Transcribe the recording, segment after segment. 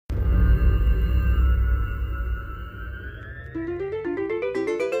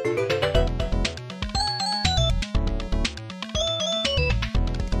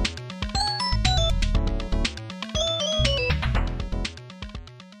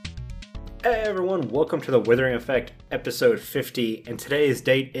Hey everyone, welcome to the Withering Effect episode 50, and today's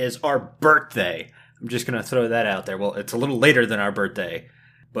date is our birthday. I'm just going to throw that out there. Well, it's a little later than our birthday,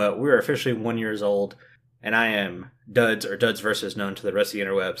 but we're officially 1 year old, and I am Duds, or Duds Versus, known to the rest of the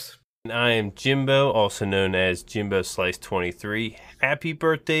interwebs. And I am Jimbo, also known as Jimbo Slice 23. Happy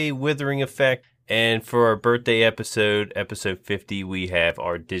birthday, Withering Effect. And for our birthday episode, episode 50, we have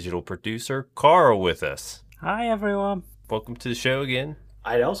our digital producer, Carl, with us. Hi, everyone. Welcome to the show again.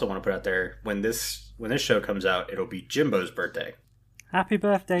 I also want to put out there, when this show comes out, it'll be Jimbo's birthday. Happy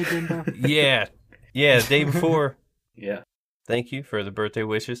birthday, Jimbo. Yeah, the day before. Yeah. Thank you for the birthday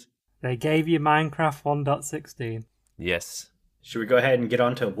wishes. They gave you Minecraft 1.16. Yes. Should we go ahead and get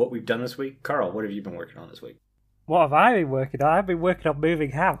on to what we've done this week? Carl, what have you been working on this week? What have I been working on? I've been working on moving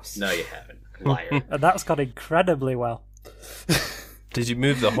house. No, you haven't. Liar. And that's gone incredibly well. Did you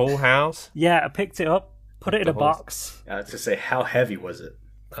move the whole house? Yeah, I picked it up, put it in a box. I was to say, how heavy was it?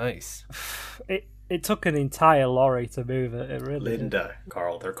 Nice. It took an entire lorry to move it. It really Linda,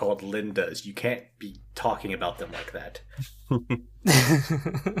 Carl. They're called Lindas. You can't be talking about them like that.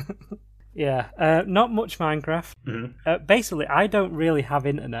 did. Yeah, not much Minecraft. Mm-hmm. Basically, I don't really have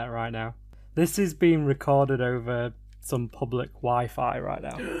internet right now. This is being recorded over some public Wi-Fi right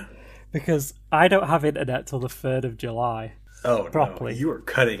now. Because I don't have internet till the 3rd of July. Oh, properly. No. You were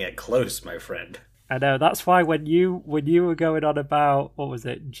cutting it close, my friend. I know, that's why when you were going on about, what was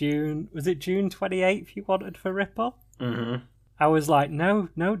it, June 28th you wanted for Ripple? Mm-hmm. I was like, no,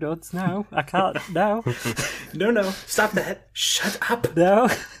 Duds, no, I can't, no. No, stop that. Shut up. No.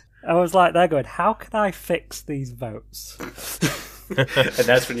 I was like, they're going, how can I fix these votes? And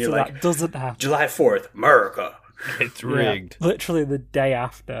that's when you're So like, that doesn't happen. July 4th, America. It's rigged. Yeah, literally the day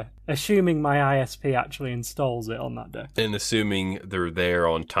after, assuming my ISP actually installs it on that day. And assuming they're there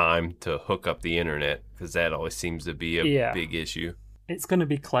on time to hook up the internet, because that always seems to be a big issue. It's going to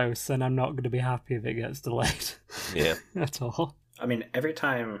be close, and I'm not going to be happy if it gets delayed. Yeah. At all. I mean, every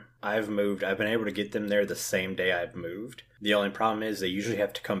time I've moved, I've been able to get them there the same day I've moved. The only problem is they usually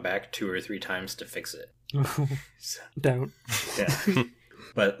have to come back 2 or 3 times to fix it. Don't. Yeah.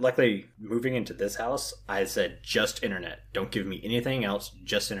 But luckily, moving into this house, I said just internet. Don't give me anything else,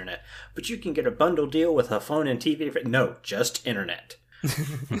 just internet. But you can get a bundle deal with a phone and TV. No, just internet.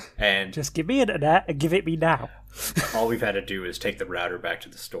 And Just give me internet and give it me now. all we've had to do is take the router back to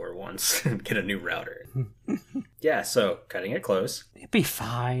the store once and get a new router. Yeah, so cutting it close. It'll be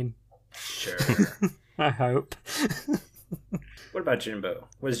fine. Sure. I hope. What about Jimbo?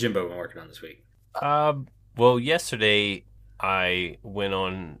 What has Jimbo been working on this week? Well, yesterday I went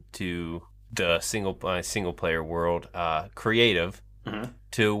on to the single player world, creative,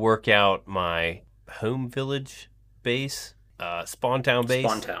 to work out my home village base, Spawn Town base.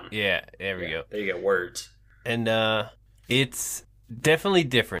 Spawn Town. Yeah, there we go. There you go, words. And it's definitely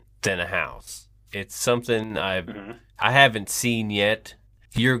different than a house. It's something I haven't seen yet.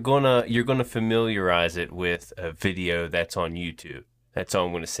 You're gonna familiarize it with a video that's on YouTube. That's all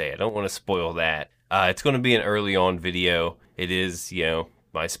I'm gonna say. I don't want to spoil that. It's gonna be an early on video. It is,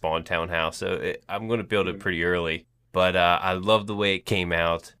 my Spawn Town house, so I'm gonna build it pretty early. But I love the way it came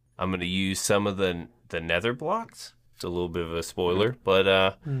out. I'm gonna use some of the nether blocks. It's a little bit of a spoiler, but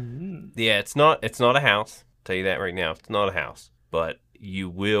yeah, it's not a house. I'll tell you that right now. It's not a house, but you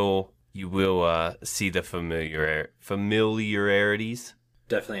will see the familiarities.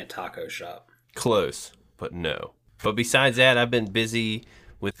 Definitely a taco shop. Close, but no. But besides that, I've been busy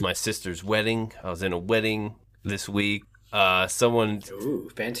with my sister's wedding. I was in a wedding this week. Someone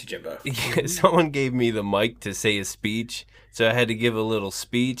fancy Jimbo. Someone gave me the mic to say a speech, so I had to give a little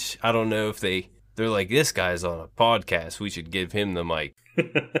speech. I don't know if they're like, this guy's on a podcast, we should give him the mic.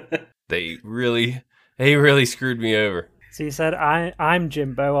 They really screwed me over. So you said, I'm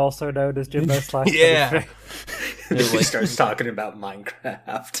Jimbo, also known as Jimbo Slice. Yeah. He starts talking about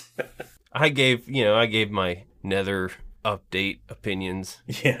Minecraft. I gave my nether update opinions.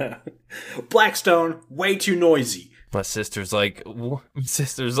 Yeah. Blackstone, way too noisy. My sister's like, what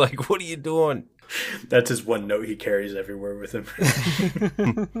are you doing? That's his one note he carries everywhere with him.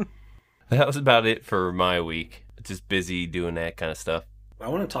 That was about it for my week. Just busy doing that kind of stuff. I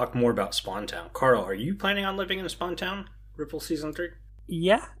want to talk more about Spawn Town. Carl, are you planning on living in Spawn Town? Ripple Season 3?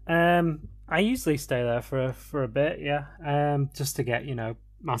 Yeah. I usually stay there for a bit, yeah. Just to get,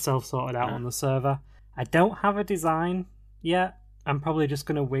 myself sorted out on the server. I don't have a design yet. I'm probably just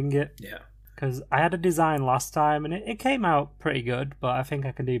going to wing it. Yeah. Because I had a design last time and it came out pretty good, but I think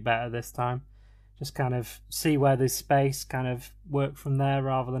I can do better this time. Just kind of see where there's space, kind of work from there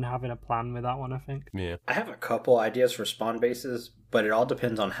rather than having a plan with that one, I think. Yeah. I have a couple ideas for spawn bases, but it all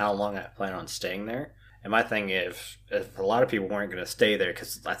depends on how long I plan on staying there. And my thing is, if a lot of people weren't going to stay there,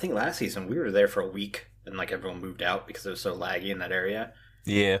 because I think last season we were there for a week and like everyone moved out because it was so laggy in that area.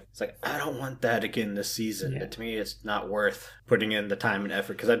 Yeah. It's like, I don't want that again this season. Yeah. To me, it's not worth putting in the time and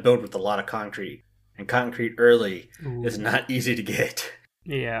effort because I build with a lot of concrete. And concrete early is not easy to get.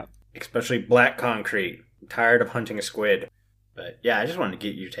 Yeah. Especially black concrete. I'm tired of hunting a squid. But yeah, I just wanted to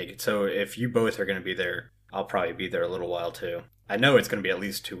get you to take it. So if you both are going to be there, I'll probably be there a little while too. I know it's going to be at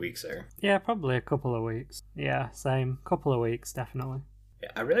least 2 weeks there. Yeah, probably a couple of weeks. Yeah, same. Couple of weeks, definitely.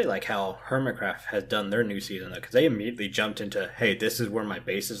 Yeah, I really like how Hermitcraft has done their new season though, because they immediately jumped into, hey, this is where my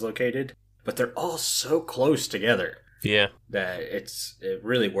base is located. But they're all so close together. Yeah. That it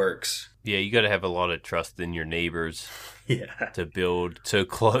really works. Yeah, you got to have a lot of trust in your neighbors. Yeah. To build so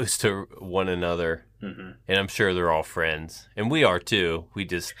close to one another. Mm-hmm. And I'm sure they're all friends. And we are too.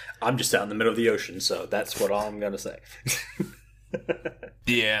 I'm just out in the middle of the ocean, so that's what all I'm going to say.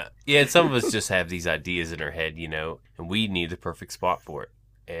 Yeah. Yeah, some of us just have these ideas in our head, and we need the perfect spot for it.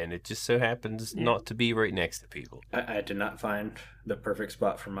 And it just so happens not to be right next to people. I did not find the perfect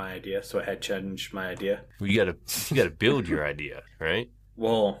spot for my idea, so I had changed my idea. Well, you gotta build your idea, right?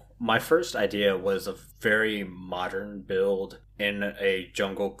 Well, my first idea was a very modern build in a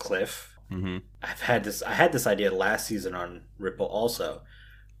jungle cliff. Mm-hmm. I had this idea last season on Ripple also,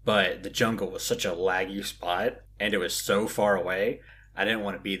 but the jungle was such a laggy spot, and it was so far away, I didn't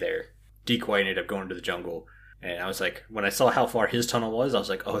want to be there. Decoy ended up going to the jungle. And I was like, when I saw how far his tunnel was, I was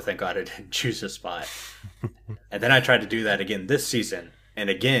like, oh, thank God I didn't choose this spot. And then I tried to do that again this season. And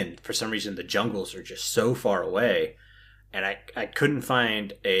again, for some reason, the jungles are just so far away. And I couldn't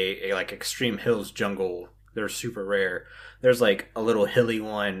find a like extreme hills jungle. They're super rare. There's like a little hilly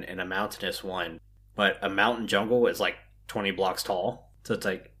one and a mountainous one. But a mountain jungle is like 20 blocks tall. So it's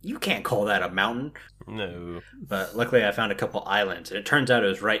like, you can't call that a mountain. No. But luckily I found a couple islands. And it turns out it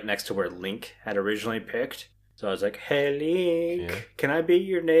was right next to where Link had originally picked. So I was like, hey, Link, Can I be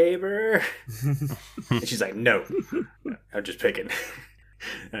your neighbor? And she's like, no, I'm just picking.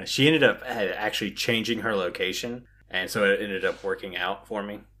 She ended up actually changing her location. And so it ended up working out for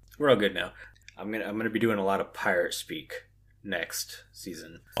me. We're all good now. I'm gonna be doing a lot of pirate speak next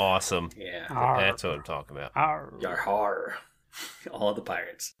season. Awesome. Yeah. That's what I'm talking about. Yar har. All the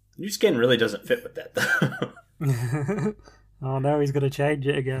pirates. New skin really doesn't fit with that, though. Oh no, he's going to change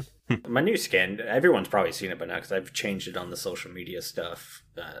it again. My new skin, everyone's probably seen it by now because I've changed it on the social media stuff.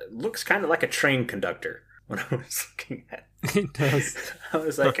 Looks kind of like a train conductor when I was looking at it. It does. I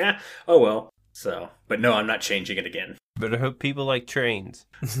was like, oh well. So, but no, I'm not changing it again. But I hope people like trains.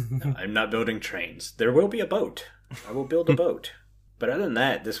 No, I'm not building trains. There will be a boat. I will build a boat. But other than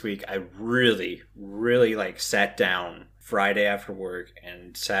that, this week I really, really sat down Friday after work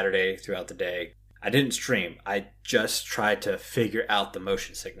and Saturday throughout the day. I didn't stream. I just tried to figure out the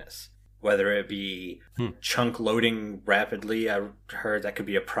motion sickness. Whether it be chunk loading rapidly, I heard that could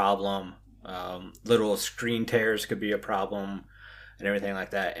be a problem. Little screen tears could be a problem and everything like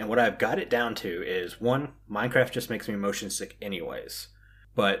that. And what I've got it down to is, one, Minecraft just makes me motion sick anyways.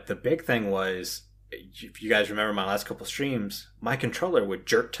 But the big thing was, if you guys remember my last couple streams, my controller would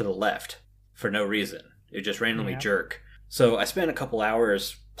jerk to the left for no reason. It would just randomly jerk. So I spent a couple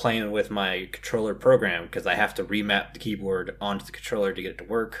hours playing with my controller program because I have to remap the keyboard onto the controller to get it to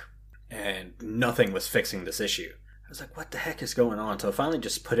work, and nothing was fixing this issue. I was like, what the heck is going on? So I finally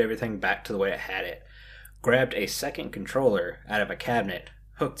just put everything back to the way I had it, grabbed a second controller out of a cabinet,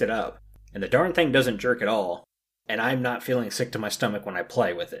 hooked it up, and the darn thing doesn't jerk at all, and I'm not feeling sick to my stomach when I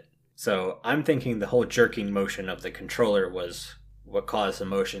play with it. So I'm thinking the whole jerking motion of the controller was what caused the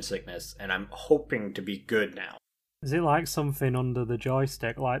motion sickness, and I'm hoping to be good now. Is it like something under the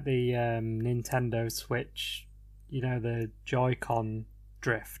joystick, like the Nintendo Switch, the Joy-Con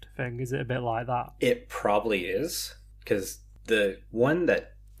drift thing? Is it a bit like that? It probably is, because the one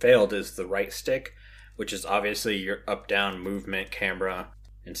that failed is the right stick, which is obviously your up-down movement camera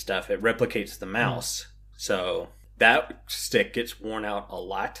and stuff. It replicates the mouse, so that stick gets worn out a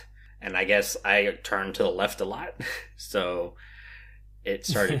lot, and I guess I turned to the left a lot, so it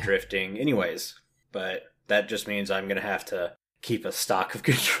started drifting anyways, but that just means I'm going to have to keep a stock of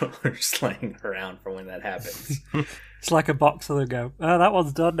controllers laying around for when that happens. It's like a box of them go, oh, that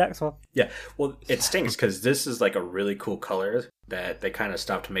one's done, next one. Yeah, well, it stinks because this is like a really cool color that they kind of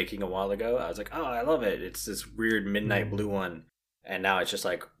stopped making a while ago. I was like, oh, I love it. It's this weird midnight blue one. And now it's just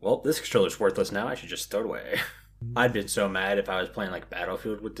like, well, this controller's worthless now. I should just throw it away. I'd been so mad if I was playing like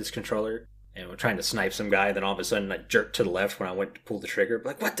Battlefield with this controller and we're trying to snipe some guy, then all of a sudden I jerked to the left when I went to pull the trigger.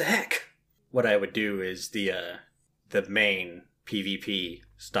 Like, what the heck? What I would do is the main PvP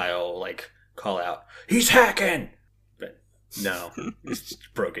style call out, he's hacking, but no, it's just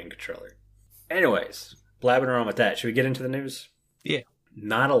a broken controller. Anyways, blabbing around with that, should we get into the news? Yeah.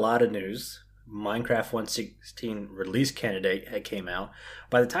 Not a lot of news. Minecraft 1.16 release candidate had came out.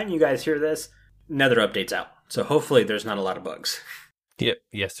 By the time you guys hear this, Nether update's out. So hopefully there's not a lot of bugs. Yep,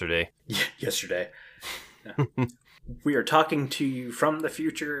 yesterday. Yesterday. Yeah. We are talking to you from the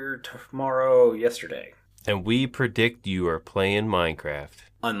future tomorrow, yesterday. And we predict you are playing Minecraft.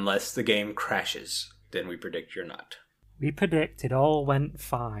 Unless the game crashes, then we predict you're not. We predict it all went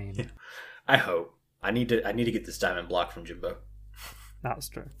fine. I hope. I need to get this diamond block from Jimbo. That's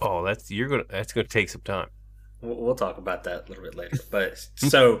true. Oh, that's gonna take some time. We'll talk about that a little bit later. But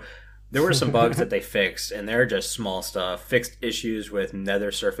so there were some bugs that they fixed, and they're just small stuff. Fixed issues with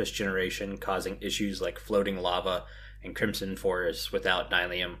nether surface generation, causing issues like floating lava and crimson forests without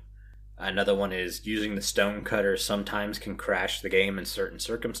nylium. Another one is using the stone cutter sometimes can crash the game in certain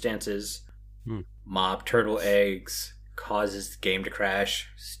circumstances. Mob turtle eggs causes the game to crash.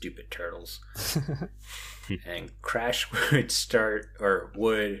 Stupid turtles. And crash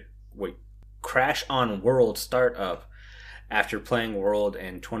crash on world startup after playing world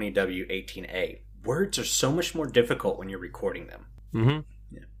in 20W18A. Words are so much more difficult when you're recording them. Mm-hmm.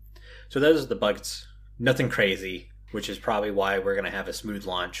 Yeah. So those are the bugs. Nothing crazy, which is probably why we're going to have a smooth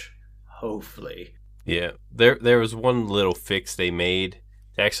launch. Hopefully. Yeah. There was one little fix they made.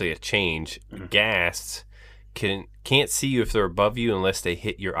 Actually a change. Mm-hmm. Ghasts can't see you if they're above you unless they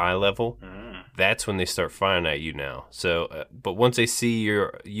hit your eye level. That's when they start firing at you now. So, but once they see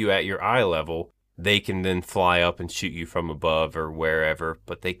you at your eye level, they can then fly up and shoot you from above or wherever.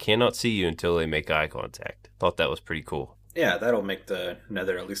 But they cannot see you until they make eye contact. Thought that was pretty cool. Yeah, that'll make the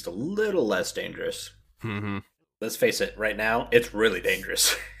Nether at least a little less dangerous. Mm-hmm. Let's face it, right now, it's really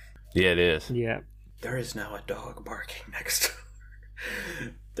dangerous. Yeah, it is. Yeah. There is now a dog barking next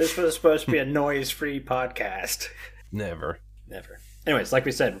door. This was supposed to be a noise-free podcast. Never. Anyways, like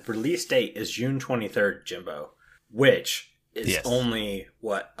we said, release date is June 23rd, Jimbo, which is only,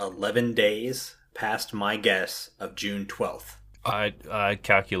 11 days past my guess of June 12th. I'd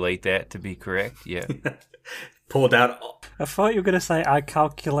calculate that to be correct, yeah. Pulled out... I thought you were going to say I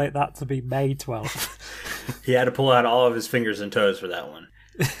calculate that to be May 12th. He had to pull out all of his fingers and toes for that one.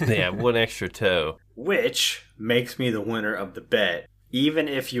 Yeah, one extra toe. Which makes me the winner of the bet, even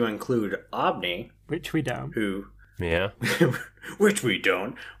if you include Omni. Which we don't. Who... Yeah. Which we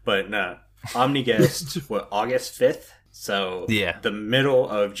don't, but no. Omni guessed, August 5th? So yeah. The middle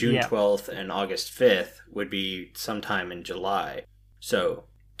of June 12th and August 5th would be sometime in July. So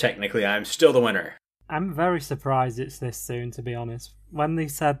technically I'm still the winner. I'm very surprised it's this soon, to be honest. When they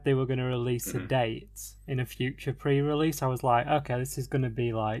said they were going to release a date in a future pre-release, I was like, okay, this is going to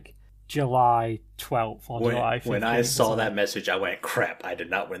be like July 12th or July 15th. When I saw that message, I went, crap, I did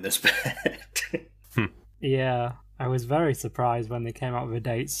not win this bet. Yeah, I was very surprised when they came out with a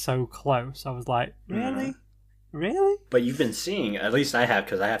date so close. I was like, really? Really? But you've been seeing, at least I have,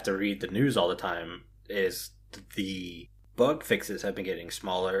 because I have to read the news all the time, is the bug fixes have been getting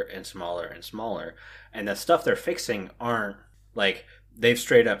smaller and smaller and smaller. And the stuff they're fixing aren't, like, they've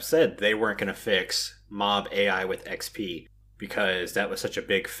straight up said they weren't going to fix mob AI with XP because that was such a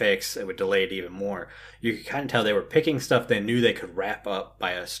big fix, it would delay it even more. You could kind of tell they were picking stuff they knew they could wrap up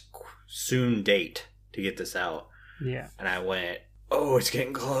by a soon date to get this out. Yeah. And I went, oh, it's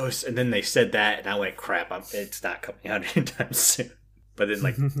getting close. And then they said that, and I went, crap, it's not coming out anytime soon. But then,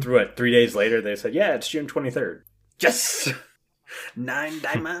 like, 3 days later, they said, yeah, it's June 23rd. Yes! 9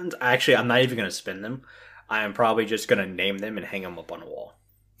 diamonds. Actually, I'm not even going to spin them. I am probably just going to name them and hang them up on a wall.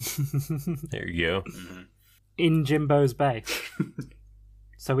 There you go. Mm-hmm. In Jimbo's Bay.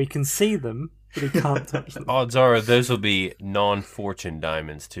 So we can see them, but we can't touch them. Odds are those will be non-fortune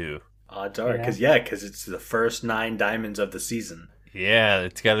diamonds, too. Odds are, because it's the first 9 diamonds of the season. Yeah,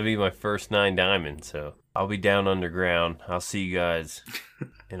 it's got to be my first 9 diamonds, so I'll be down underground. I'll see you guys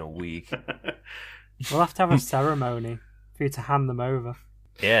in a week. We'll have to have a ceremony for you to hand them over.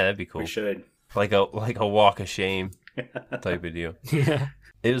 Yeah, that'd be cool. We should. Like a walk of shame type of deal. Yeah.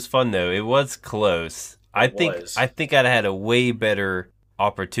 It was fun though. It was close. I think I'd have had a way better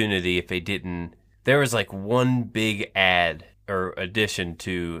opportunity if they didn't. There was like one big ad or addition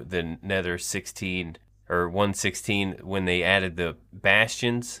to the Nether 16 or 1.16 when they added the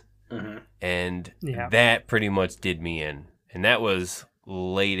bastions, and that pretty much did me in. And that was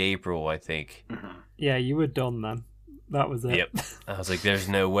late April, I think. Yeah, you were done then. That was it. Yep. I was like, there's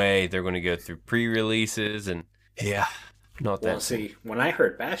no way they're going to go through pre-releases, and not that. Well, see, when I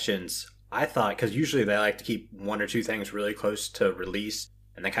heard bastions, I thought, because usually they like to keep 1 or 2 things really close to release,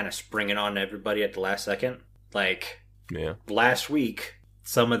 and they kind of spring it on everybody at the last second. Like, last week,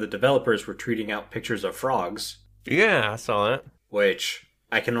 some of the developers were tweeting out pictures of frogs. Yeah, I saw that. Which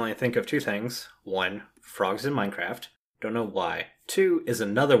I can only think of 2 things. 1, frogs in Minecraft. Don't know why. 2 is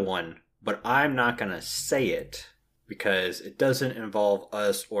another one, but I'm not going to say it because it doesn't involve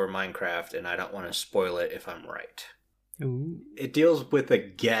us or Minecraft, and I don't want to spoil it if I'm right. Ooh. It deals with a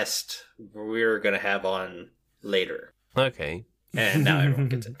guest we're going to have on later. Okay. And now everyone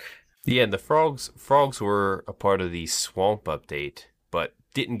gets it. Yeah, the frogs were a part of the swamp update, but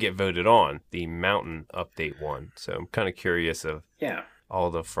didn't get voted on. The mountain update won. So I'm kind of curious of all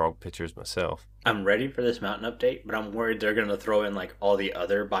the frog pictures myself. I'm ready for this mountain update, but I'm worried they're going to throw in like all the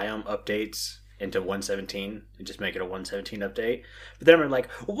other biome updates into 117 and just make it a 117 update. But then I'm like,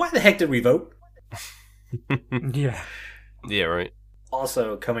 why the heck did we vote? Yeah. Yeah, right.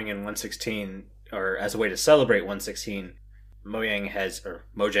 Also coming in 116, or as a way to celebrate 116,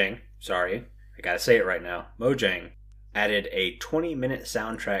 Mojang, sorry, I gotta say it right now, Mojang added a 20-minute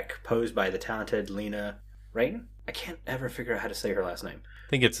soundtrack composed by the talented Lena Raine? I can't ever figure out how to say her last name. I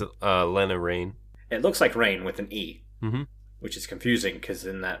think it's Lena Raine. It looks like Rain with an E, mm-hmm. which is confusing because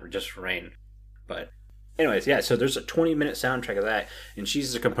in that just Rain. But anyways, yeah, so there's a 20-minute soundtrack of that, and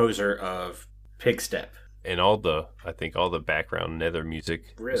she's the composer of Pigstep. And I think all the background nether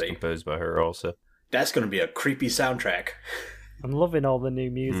music was composed by her also. That's going to be a creepy soundtrack. I'm loving all the new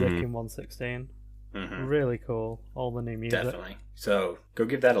music in 116. Mm-hmm. Really cool. All the new music. Definitely. So go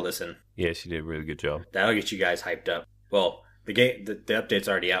give that a listen. Yeah, she did a really good job. That'll get you guys hyped up. Well, the update's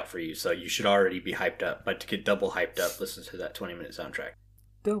already out for you, so you should already be hyped up. But to get double hyped up, listen to that 20-minute soundtrack.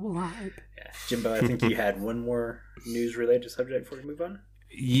 Double hype. Yeah. Jimbo, I think you had one more news-related subject before we move on.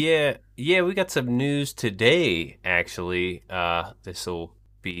 Yeah, we got some news today, actually. This will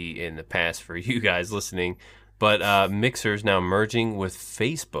be in the past for you guys listening. But Mixer's now merging with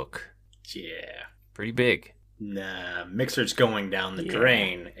Facebook. Yeah. Pretty big. Nah, Mixer's going down the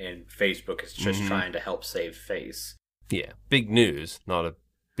drain, and Facebook is just trying to help save face. Yeah, big news, not a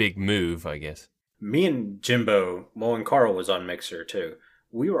big move, I guess. Me and Jimbo, and Carl was on Mixer, too.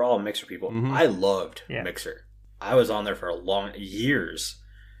 We were all Mixer people. Mm-hmm. I loved Mixer. I was on there for years,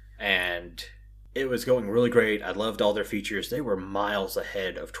 and it was going really great. I loved all their features. They were miles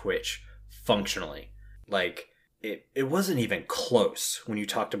ahead of Twitch, functionally. Like, it wasn't even close when you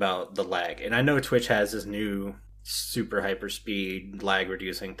talked about the lag. And I know Twitch has this new super hyper speed lag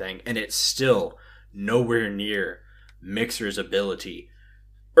reducing thing, and it's still nowhere near Mixer's ability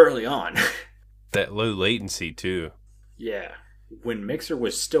early on. That low latency, too. Yeah. When Mixer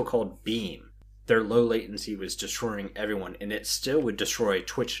was still called Beam, their low latency was destroying everyone, and it still would destroy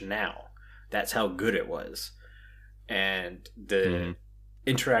Twitch now. That's how good it was. And the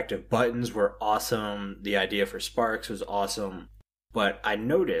interactive buttons were awesome. The idea for Sparks was awesome. But I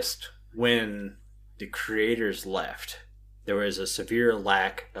noticed when the creators left, there was a severe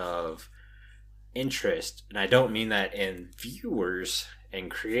lack of interest. And I don't mean that in viewers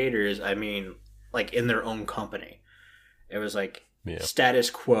and creators. I mean, like, in their own company. It was like, status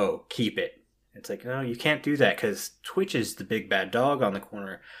quo, keep it. It's like, no, you can't do that because Twitch is the big bad dog on the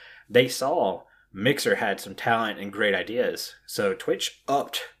corner. They saw Mixer had some talent and great ideas. So Twitch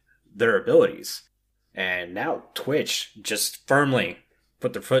upped their abilities. And now Twitch just firmly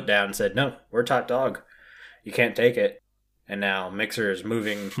put their foot down and said, no, we're top dog. You can't take it. And now Mixer is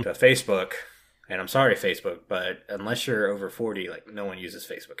moving to Facebook. And I'm sorry, Facebook, but unless you're over 40, like, no one uses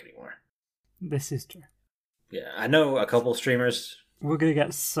Facebook anymore. This is true. Yeah, I know a couple streamers. We're going to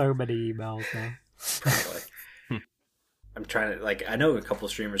get so many emails now. Probably. I'm trying to, like, I know a couple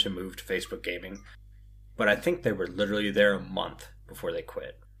streamers who moved to Facebook Gaming, but I think they were literally there a month before they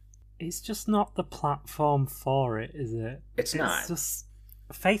quit. It's just not the platform for it, is it? It's not. It's just,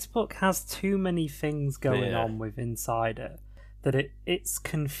 Facebook has too many things going on with inside it that it's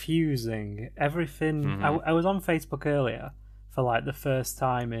confusing. Everything. I was on Facebook earlier for, like, the first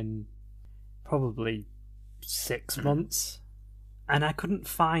time in probably 6 months, and I couldn't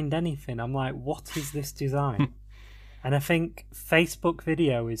find anything. I'm like, what is this design? And I think Facebook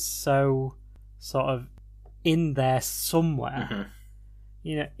video is so sort of in there somewhere.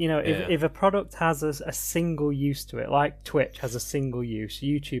 If a product has a single use to it, like Twitch has a single use,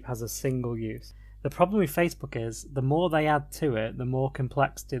 YouTube has a single use. The problem with Facebook is the more they add to it, the more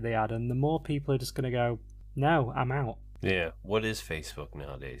complexity they add, and the more people are just going to go, no, I'm out. Yeah. What is Facebook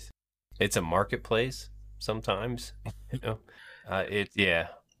nowadays? It's a marketplace sometimes.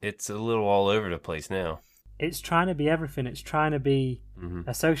 It's a little all over the place now. It's trying to be everything. It's trying to be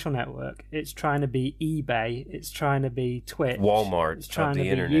a social network. It's trying to be eBay. It's trying to be Twitch. Walmart. It's trying to be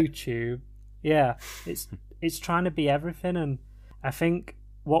internet. YouTube. Yeah, it's trying to be everything. And I think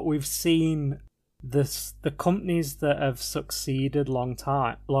what we've seen, the companies that have succeeded long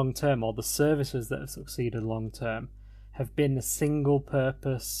term, or the services that have succeeded long term, have been a single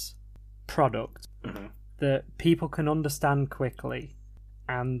purpose product that people can understand quickly,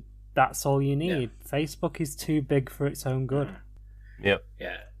 and that's all you need. Facebook is too big for its own good. Yep.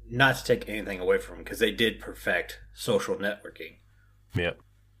 Yeah, not to take anything away from them, because they did perfect social networking. Yep.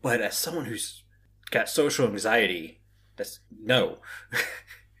 But as someone who's got social anxiety,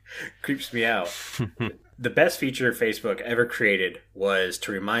 creeps me out. The best feature Facebook ever created was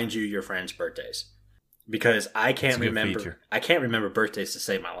to remind you your friends' birthdays. Because I can't remember birthdays to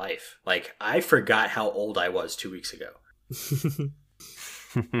save my life. Like, I forgot how old I was 2 weeks ago.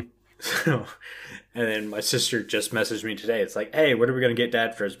 So, and then my sister just messaged me today. It's like, hey, what are we going to get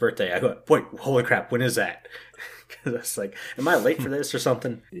Dad for his birthday? I go, wait, holy crap, when is that? Because I was like, am I late for this or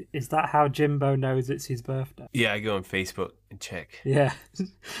something? Is that how Jimbo knows it's his birthday? Yeah, I go on Facebook and check. Yeah.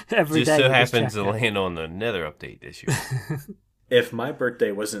 Every just day. So happens to land on the Nether update this year. If my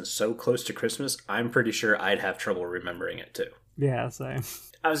birthday wasn't so close to Christmas, I'm pretty sure I'd have trouble remembering it too. Yeah, same.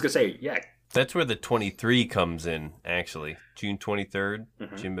 I was going to say, yeah. That's where the 23 comes in, actually. June 23rd,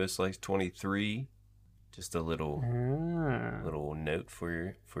 Jimbo Slice 23. Just a little note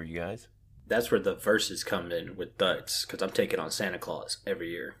for you guys. That's where the verses come in with Duds, because I'm taking on Santa Claus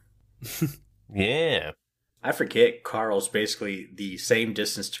every year. Yeah. I forget Carl's basically the same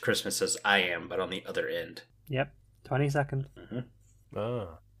distance to Christmas as I am, but on the other end. Yep, 22nd.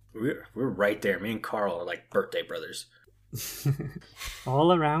 Ah. We're right there. Me and Carl are like birthday brothers.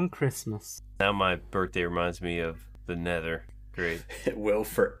 All around Christmas. Now my birthday reminds me of the Nether. Great. It will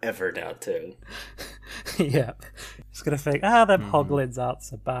forever now, too. Yep. Just gonna think, them hoglins aren't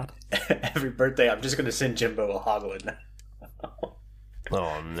so bad. Every birthday, I'm just gonna send Jimbo a hoglin.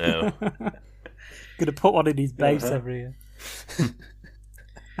 Oh, no. Gonna put one in his base every year.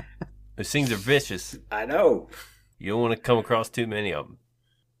 Those things are vicious. I know. You don't want to come across too many of them.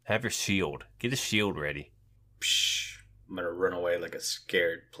 Have your shield. Get a shield ready. Psh, I'm gonna run away like a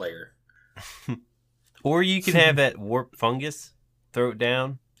scared player. Or you can have that warp fungus. Throw it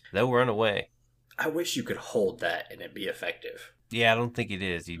down. They'll run away. I wish you could hold that and it'd be effective. Yeah, I don't think it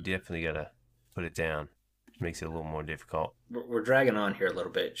is. You definitely gotta put it down. It makes it a little more difficult. We're dragging on here a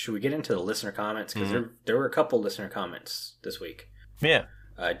little bit. Should we get into the listener comments? Because there were a couple listener comments this week. Yeah.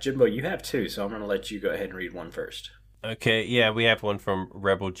 Jimbo, you have two, so I'm going to let you go ahead and read one first. Okay, yeah, we have one from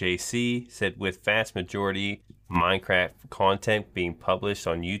Rebel JC. Said, with vast majority Minecraft content being published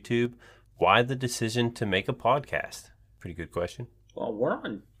on YouTube, why the decision to make a podcast? Pretty good question. Well, we're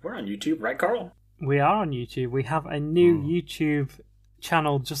on YouTube, right, Carl? We are on YouTube. We have a new YouTube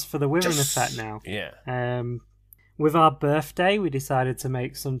channel just for the Withering Effect now. Yeah. With our birthday, we decided to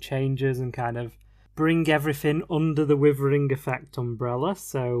make some changes and kind of bring everything under the Withering Effect umbrella.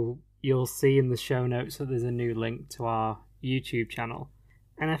 So you'll see in the show notes that there's a new link to our YouTube channel.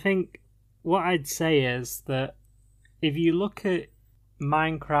 And I think what I'd say is that if you look at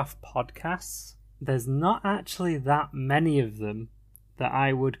Minecraft podcasts, there's not actually that many of them that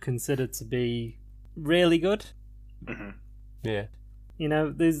I would consider to be really good. Yeah. You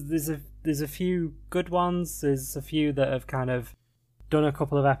know, there's a few good ones. There's a few that have kind of done a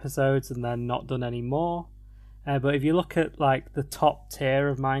couple of episodes and then not done any more. But if you look at like the top tier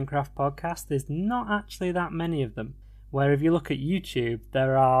of Minecraft podcasts, there's not actually that many of them. Where if you look at YouTube,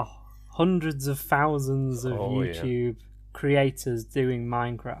 there are hundreds of thousands of YouTube creators doing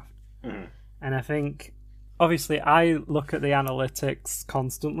Minecraft. And I think, obviously, I look at the analytics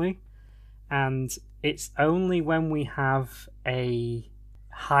constantly, and it's only when we have a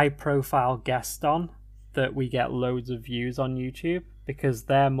high-profile guest on that we get loads of views on YouTube, because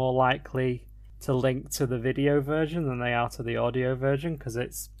they're more likely to link to the video version than they are to the audio version, because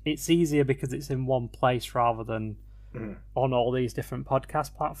it's easier because it's in one place rather than on all these different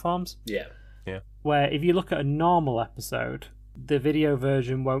podcast platforms. Yeah. Where if you look at a normal episode, the video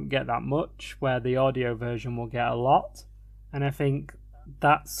version won't get that much, where the audio version will get a lot. And I think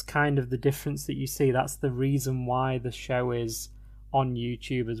that's kind of the difference that you see. That's the reason why the show is on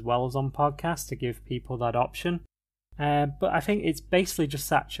YouTube as well as on podcasts, to give people that option. But I think it's basically just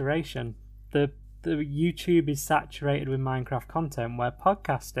saturation. The YouTube is saturated with Minecraft content, where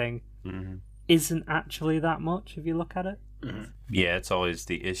podcasting isn't actually that much if you look at it. Yeah, it's always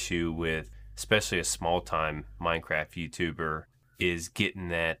the issue with, especially a small-time Minecraft YouTuber, is getting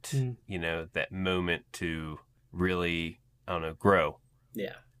that, that moment to really, grow.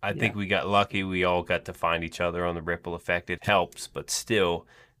 Yeah. I think we got lucky. We all got to find each other on the Ripple Effect. It helps, but still,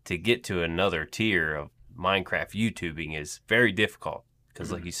 to get to another tier of Minecraft YouTubing is very difficult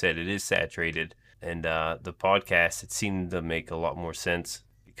because, like you said, it is saturated. And the podcast, it seemed to make a lot more sense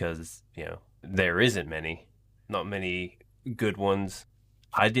because, there isn't not many good ones.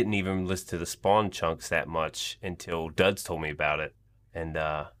 I didn't even listen to the Spawn chunks that much until Duds told me about it. And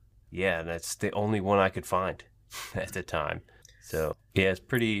yeah, that's the only one I could find at the time. So yeah, it's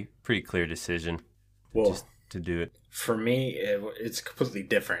pretty clear decision just to do it. For me, it's completely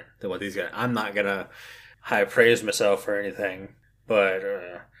different than what these guys. I'm not gonna high praise myself or anything, but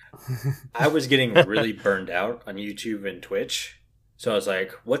I was getting really burned out on YouTube and Twitch. So I was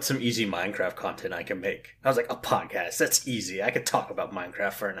like, what's some easy Minecraft content I can make? I was like, a podcast. That's easy. I could talk about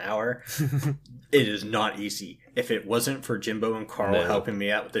Minecraft for an hour. It is not easy. If it wasn't for Jimbo and Carl helping me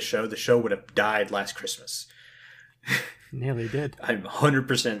out with the show would have died last Christmas. Nearly did. I'm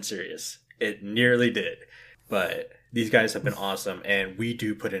 100% serious. It nearly did. But these guys have been awesome, and we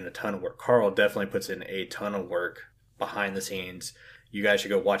do put in a ton of work. Carl definitely puts in a ton of work behind the scenes. You guys should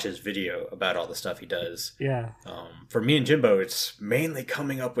go watch his video about all the stuff he does. Yeah. For me and Jimbo, it's mainly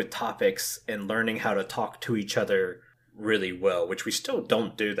coming up with topics and learning how to talk to each other really well, which we still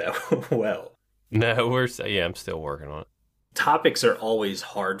don't do that well. No, I'm still working on it. Topics are always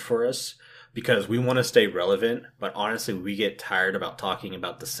hard for us because we want to stay relevant, but honestly, we get tired about talking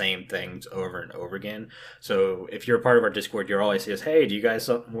about the same things over and over again. So if you're a part of our Discord, you're always says, hey, do you guys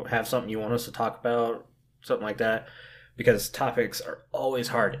have something you want us to talk about? Something like that. Because topics are always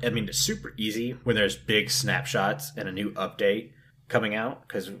hard. I mean, it's super easy when there's big snapshots and a new update coming out,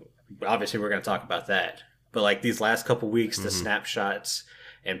 because obviously we're going to talk about that. But like these last couple weeks, the snapshots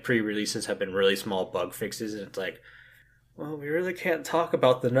and pre-releases have been really small bug fixes, and it's like, well, we really can't talk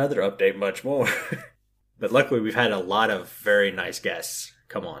about the Nether update much more. But luckily, we've had a lot of very nice guests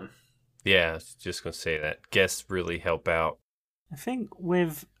come on. Yeah, I was just going to say that. Guests really help out. I think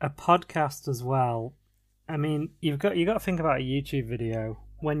with a podcast as well, I mean, you've got to think about a YouTube video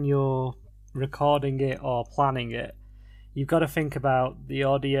when you're recording it or planning it. You've got to think about the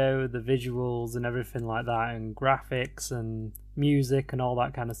audio, the visuals, and everything like that, and graphics and music and all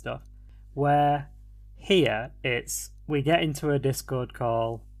that kind of stuff. Where here, it's we get into a Discord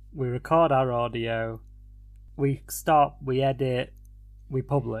call, we record our audio, we stop, we edit, we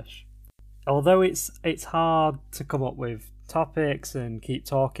publish. Although it's hard to come up with topics and keep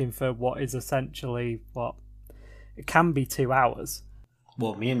talking for what is essentially what it can be 2 hours.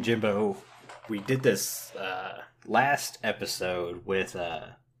 Well, me and Jimbo, we did this last episode with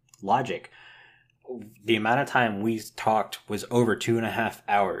Logic. The amount of time we talked was over 2.5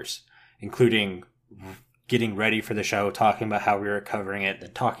 hours, including getting ready for the show, talking about how we were covering it,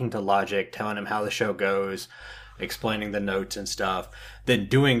 then talking to Logic, telling him how the show goes, explaining the notes and stuff, then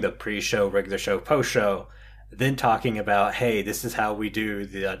doing the pre-show, regular show, post-show, then talking about, hey, this is how we do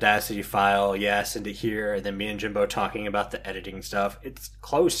the Audacity file, send it here, and then me and Jimbo talking about the editing stuff. It's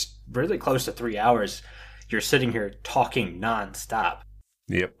really close to 3 hours. You're sitting here talking non-stop.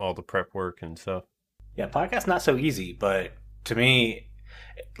 Yep, all the prep work and stuff. Yeah, podcast's not so easy, but to me,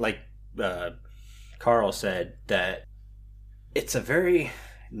 like Carl said, that it's a very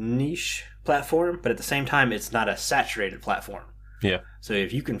niche platform, but at the same time, it's not a saturated platform. Yeah. So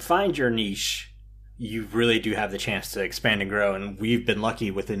if you can find your niche, you really do have the chance to expand and grow, and we've been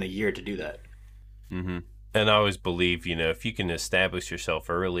lucky within a year to do that. Mm-hmm. And I always believe, if you can establish yourself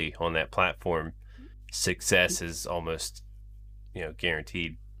early on that platform, success is almost,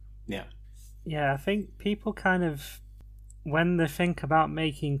 guaranteed. Yeah. Yeah, I think people kind of, when they think about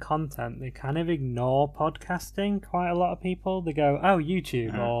making content, they kind of ignore podcasting. Quite a lot of people, they go, oh,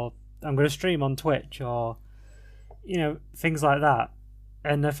 YouTube, or I'm going to stream on Twitch, or, things like that.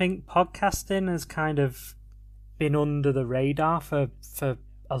 And I think podcasting has kind of been under the radar for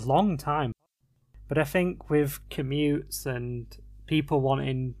a long time. But I think with commutes and people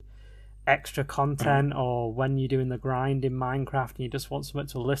wanting extra content, or when you're doing the grind in Minecraft and you just want something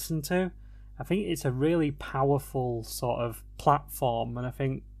to listen to, I think it's a really powerful sort of platform. And I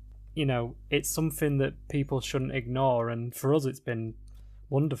think, it's something that people shouldn't ignore. And for us, it's been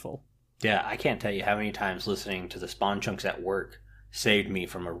wonderful. Yeah, I can't tell you how many times listening to the Spawn Chunks at work saved me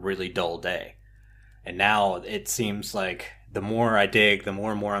from a really dull day. And now it seems like the more I dig, the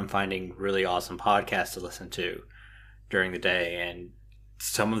more and more I'm finding really awesome podcasts to listen to during the day, and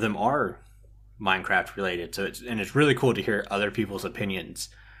some of them are Minecraft related. So it's really cool to hear other people's opinions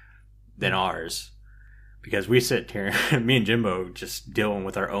than ours, because we sit here, me and Jimbo, just dealing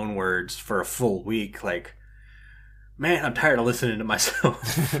with our own words for a full week. Like, man, I'm tired of listening to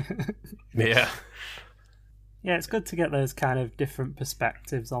myself. Yeah. Yeah, it's good to get those kind of different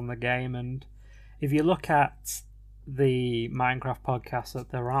perspectives on the game. And if you look at the Minecraft podcasts that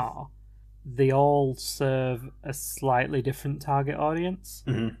there are, they all serve a slightly different target audience.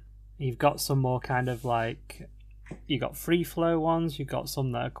 Mm-hmm. You've got some more kind of like, you've got free flow ones, you've got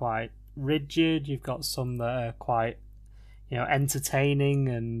some that are quite rigid, you've got some that are quite, entertaining,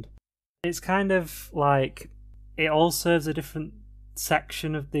 and it's kind of like it all serves a different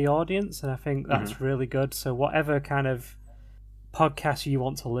section of the audience, and I think that's really good. So whatever kind of podcast you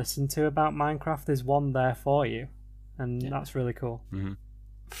want to listen to about Minecraft, there's one there for you, and that's really cool.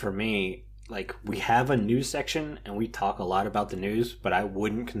 For me, like, we have a news section and we talk a lot about the news, but I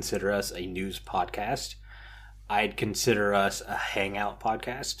wouldn't consider us a news podcast. I'd consider us a hangout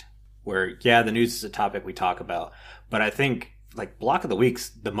podcast where, yeah, the news is a topic we talk about, but I think like Block of the Week's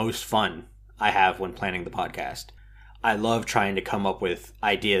the most fun I have when planning the podcast. I love trying to come up with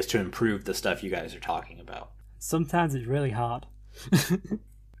ideas to improve the stuff you guys are talking about. Sometimes it's really hard. It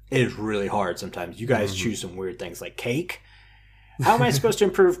is really hard sometimes. You guys choose some weird things like cake. How am I supposed to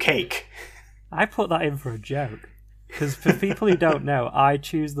improve cake? I put that in for a joke. Because for people who don't know, I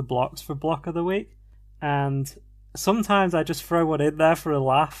choose the blocks for Block of the Week. And sometimes I just throw one in there for a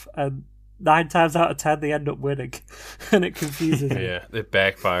laugh. And 9 times out of 10, they end up winning. And it confuses me. Yeah, it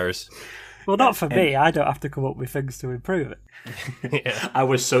backfires. Well, not for me. I don't have to come up with things to improve it. Yeah. I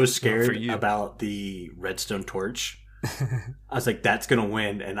was so scared about the redstone torch. I was like, that's going to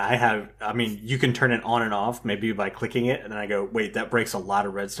win. And you can turn it on and off maybe by clicking it. And then I go, wait, that breaks a lot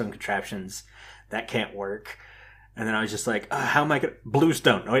of redstone contraptions. That can't work. And then I was just like, how am I going to...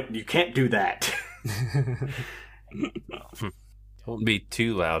 Bluestone. No, you can't do that. Don't be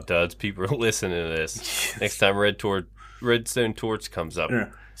too loud, duds. People are listening to this. Next time redstone torch comes up,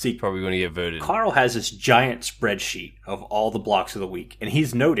 see, probably going to get voted. Carl has this giant spreadsheet of all the blocks of the week, and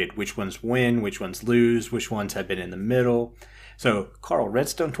he's noted which ones win, which ones lose, which ones have been in the middle. So, Carl,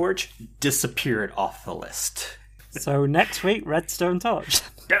 redstone torch disappeared off the list. So next week, redstone torch.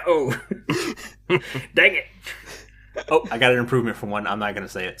 No! Dang it! Oh, I got an improvement from one. I'm not going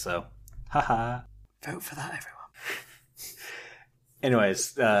to say it, so... Haha. Vote for that, everyone.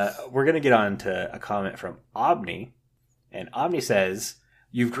 Anyways, we're going to get on to a comment from Omni. And Omni says,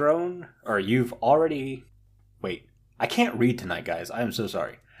 you've already... Wait, I can't read tonight, guys. I am so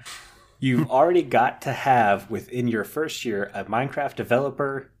sorry. You've already got to have, within your first year, a Minecraft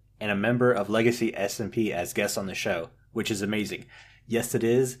developer and a member of Legacy SMP as guests on the show, which is amazing. Yes, it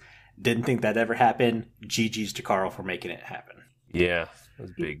is. Didn't think that ever happened. GG's to Carl for making it happen. Yeah,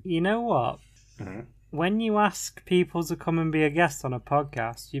 that's big. You know what? Mm-hmm. When you ask people to come and be a guest on a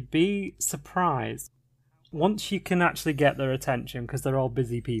podcast, you'd be surprised once you can actually get their attention, because they're all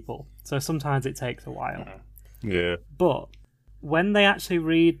busy people. So sometimes it takes a while. Yeah. But when they actually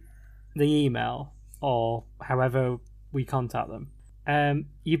read the email, or however we contact them,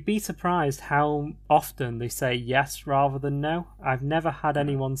 you'd be surprised how often they say yes rather than no. I've never had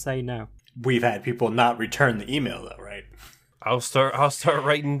anyone say no. We've had people not return the email, though, right? I'll start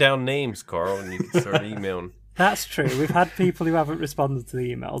writing down names, Carl, and you can start emailing. That's true. We've had people who haven't responded to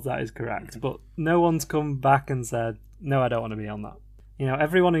the emails, that is correct. But no one's come back and said, no, I don't want to be on that. You know,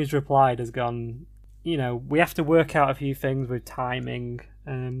 everyone who's replied has gone, you know, we have to work out a few things with timing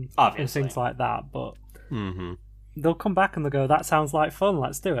and things like that. But they'll come back and they'll go, that sounds like fun,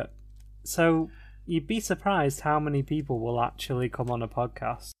 let's do it. So you'd be surprised how many people will actually come on a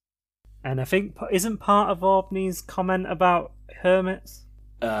podcast. And I think, isn't part of Orbney's comment about hermits?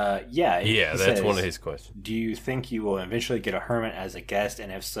 Yeah. Yeah, that's one of his questions. Do you think you will eventually get a hermit as a guest?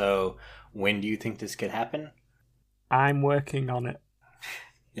 And if so, when do you think this could happen? I'm working on it.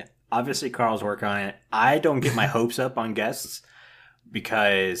 Yeah, obviously Carl's working on it. I don't get my hopes up on guests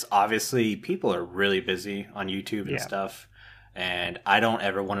because obviously people are really busy on YouTube and stuff. And I don't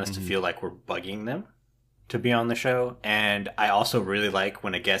ever want us to feel like we're bugging them to be on the show. And I also really like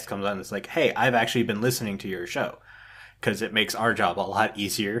when a guest comes on and it's like, hey, I've actually been listening to your show, because it makes our job a lot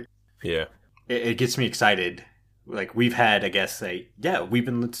easier. Yeah. It gets me excited. Like, we've had a guest say, yeah, we've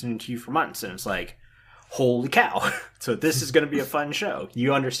been listening to you for months. And it's like, holy cow. So this is going to be a fun show.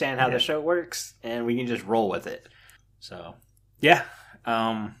 You understand how the show works, and we can just roll with it. So, yeah.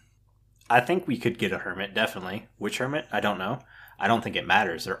 I think we could get a hermit, definitely. Which hermit? I don't know. I don't think it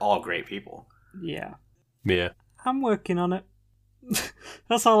matters. They're all great people. Yeah. Yeah. I'm working on it.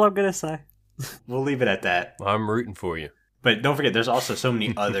 That's all I'm going to say. We'll leave it at that. I'm rooting for you. But don't forget, there's also so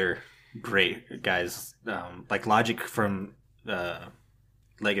many other great guys, like Logic from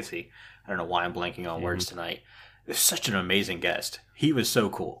Legacy. I don't know why I'm blanking on words tonight. It's such an amazing guest. He was so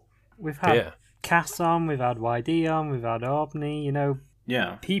cool. We've had Cass on, we've had YD on, we've had Orbney, you know.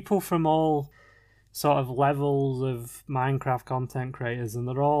 Yeah. People from all sort of levels of Minecraft content creators, and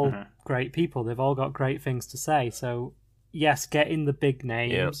they're all great people. They've all got great things to say. So, yes, getting the big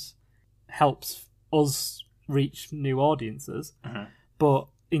names helps us reach new audiences. But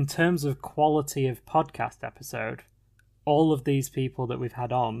in terms of quality of podcast episode, all of these people that we've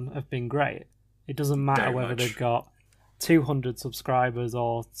had on have been great. It doesn't matter whether they've got 200 subscribers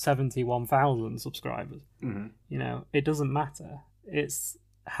or 71,000 subscribers. You know, it doesn't matter. It's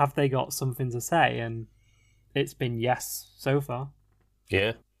have they got something to say? And it's been yes so far.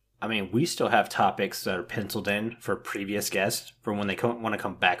 Yeah. I mean, we still have topics that are penciled in for previous guests for when they want to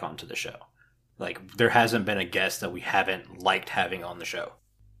come back onto the show. Like, there hasn't been a guest that we haven't liked having on the show.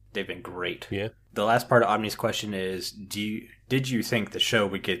 They've been great. Yeah. The last part of Omni's question is, did you think the show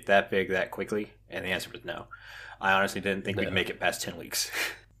would get that big that quickly? And the answer was no. I honestly didn't think we'd make it past 10 weeks.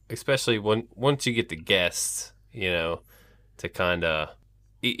 Especially once you get the guests, to kind of,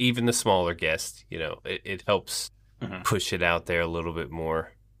 even the smaller guests, it helps push it out there a little bit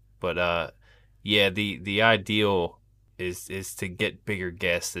more. But the ideal is to get bigger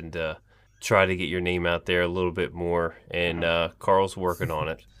guests and try to get your name out there a little bit more. And Carl's working on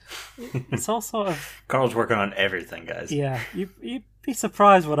it. It's all sort of... Carl's working on everything, guys. Yeah, you'd be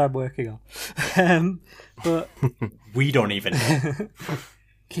surprised what I'm working on. But we don't even know.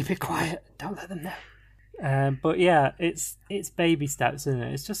 Keep it quiet. Don't let them know. But yeah, it's baby steps, isn't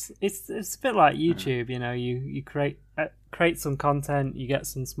it? It's just it's a bit like YouTube. You create some content, you get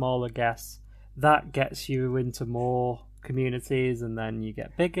some smaller guests, that gets you into more communities, and then you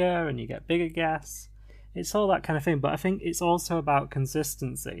get bigger and you get bigger guests. It's all that kind of thing. But I think it's also about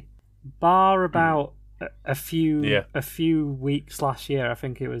consistency. Bar about a few weeks last year, I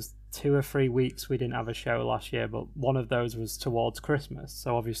think it was 2 or 3 weeks we didn't have a show last year, but one of those was towards Christmas.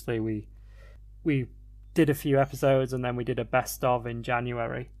 So obviously we did a few episodes, and then we did a best of in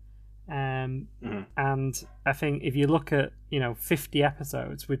January. And I think if you look at 50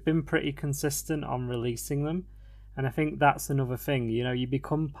 episodes, we've been pretty consistent on releasing them. And I think that's another thing. You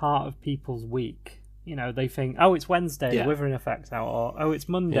become part of people's week. They think, oh, it's Wednesday, the Withering Effect's out, or oh, it's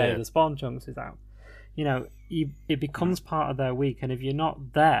Monday, the Spawn Chunks is out. It becomes part of their week, and if you're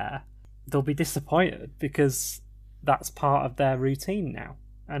not there, they'll be disappointed because that's part of their routine now.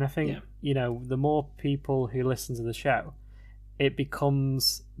 And I think the more people who listen to the show, it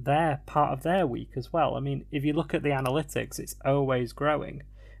becomes their part of their week as well. I mean, if you look at the analytics, it's always growing,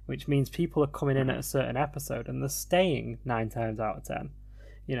 which means people are coming in at a certain episode and they're staying 9 times out of 10.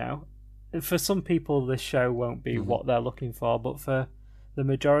 For some people, this show won't be what they're looking for, but for the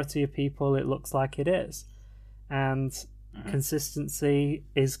majority of people, it looks like it is. And consistency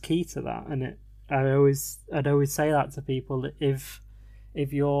is key to that. And I'd always say that to people, that if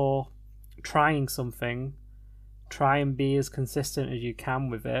you're trying something, try and be as consistent as you can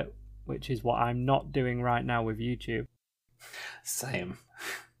with it, which is what I'm not doing right now with YouTube. Same.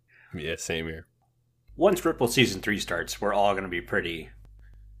 Yeah, same here. Once Ripple Season 3 starts, we're all going to be pretty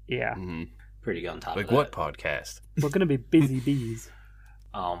on top of that. Like what podcast? We're going to be busy bees.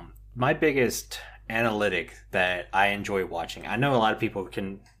 My biggest analytic that I enjoy watching, I know a lot of people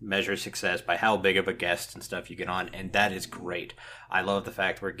can measure success by how big of a guest and stuff you get on, and that is great. I love the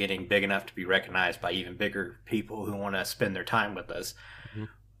fact we're getting big enough to be recognized by even bigger people who want to spend their time with us.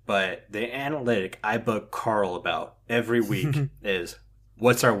 But the analytic I bug Carl about every week is,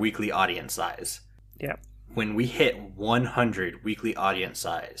 what's our weekly audience size? Yeah. When we hit 100 weekly audience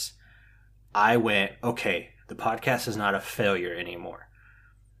size, I went, okay, the podcast is not a failure anymore.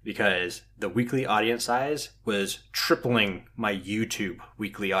 Because the weekly audience size was tripling my YouTube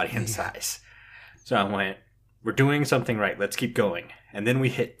weekly audience size. So I went, we're doing something right. Let's keep going. And then we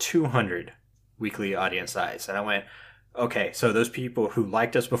hit 200 weekly audience size. And I went, okay, so those people who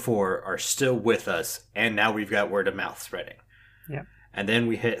liked us before are still with us. And now we've got word of mouth spreading. Yeah. And then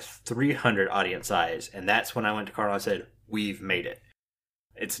we hit 300 audience size. And that's when I went to Carl and I said, we've made it.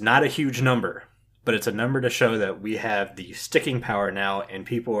 It's not a huge number, but it's a number to show that we have the sticking power now, and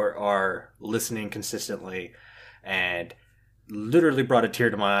people are listening consistently, and literally brought a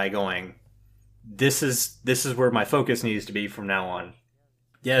tear to my eye going, this is where my focus needs to be from now on.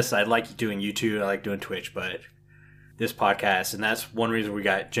 Yes, I like doing YouTube, I like doing Twitch, but this podcast, and that's one reason we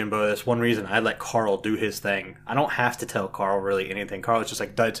got Jimbo, that's one reason I let Carl do his thing. I don't have to tell Carl really anything. Carl's just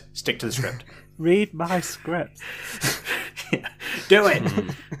like, Duds, stick to the script. Read my script. Yeah, do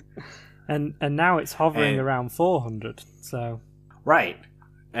it. And now it's hovering around 400. So right,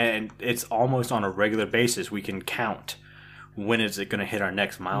 and it's almost on a regular basis. We can count when is it going to hit our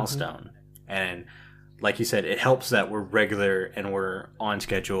next milestone, and like you said, it helps that we're regular and we're on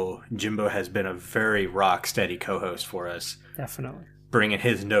schedule. Jimbo has been a very rock steady co-host for us. Definitely bringing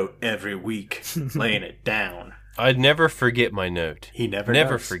his note every week, laying it down. I'd never forget my note. He never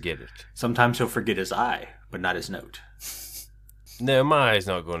does. Forget it. Sometimes he'll forget his eye, but not his note. No, my eye's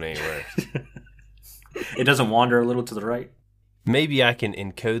not going anywhere. It doesn't wander a little to the right? Maybe I can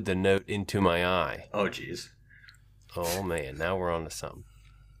encode the note into my eye. Oh, jeez. Oh, man. Now we're on to something.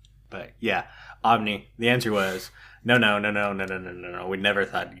 But, yeah. Omni, the answer was, no. We never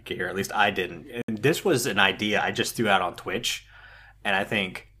thought you'd get here. At least I didn't. And this was an idea I just threw out on Twitch. And I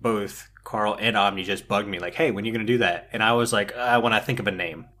think both Carl and Omni just bugged me like, hey, when are you going to do that? And I was like, when I think of a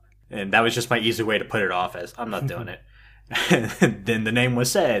name. And that was just my easy way to put it off as, I'm not doing it. Then the name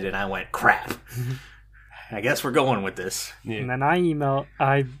was said, and I went, crap. I guess we're going with this. Yeah. And then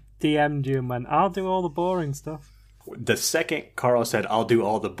I DM'd you and went, I'll do all the boring stuff. The second Carl said, I'll do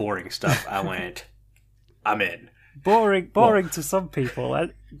all the boring stuff, I went, I'm in. Boring to some people.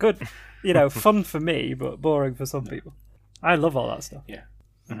 Good, fun for me, but boring for some people. I love all that stuff. Yeah.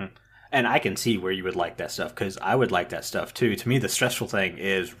 Mm-hmm. And I can see where you would like that stuff, because I would like that stuff too. To me, the stressful thing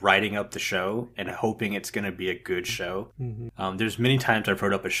is writing up the show and hoping it's going to be a good show. Mm-hmm. There's many times I've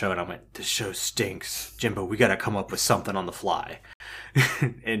wrote up a show and I went, this show stinks. Jimbo, we got to come up with something on the fly.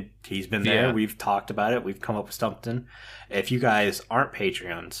 And he's been there. Yeah. We've talked about it. We've come up with something. If you guys aren't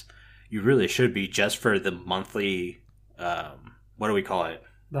Patreons, you really should be, just for the monthly, what do we call it?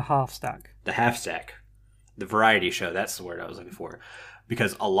 The half stack. The half stack. The variety show. That's the word I was looking for.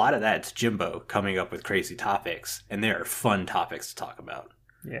 Because a lot of that's Jimbo coming up with crazy topics, and they are fun topics to talk about.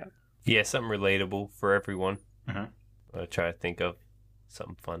 Yeah. Yeah, something relatable for everyone. Mm-hmm. I'll try to think of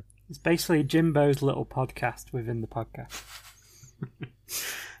something fun. It's basically Jimbo's little podcast within the podcast.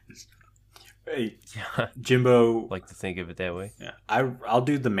 Hey, Jimbo. Like to think of it that way. Yeah, I'll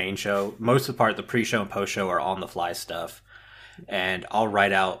do the main show. Most of the part, the pre-show and post-show are on the fly stuff, and I'll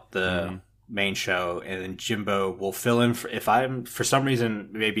write out the main show, and then Jimbo will fill in if I'm, for some reason,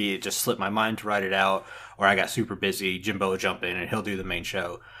 maybe it just slipped my mind to write it out, or I got super busy. Jimbo will jump in and he'll do the main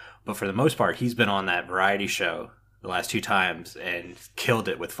show. But for the most part, he's been on that variety show the last 2 times and killed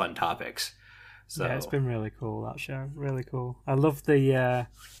it with fun topics. So yeah, it's been really cool, that show. Really cool. I love the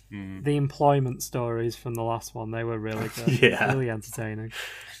employment stories from the last one. They were really good. Yeah. Really entertaining.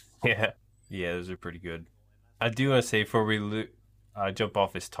 Yeah. Yeah, those are pretty good. I do want to say, before we jump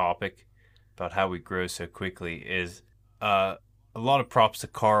off this topic about how we grow so quickly, is a lot of props to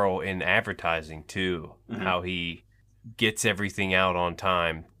Carl in advertising, too. Mm-hmm. How he gets everything out on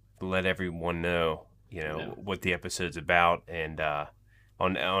time to let everyone know, what the episode's about, and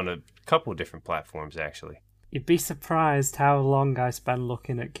on a couple of different platforms, actually. You'd be surprised how long I spend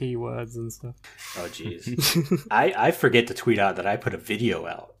looking at keywords and stuff. Oh, jeez. I forget to tweet out that I put a video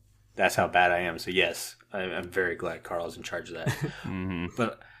out. That's how bad I am. So, yes, I'm very glad Carl's in charge of that. Mm-hmm.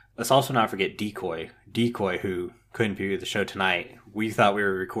 But let's also not forget Decoy. Decoy, who couldn't be with the show tonight. We thought we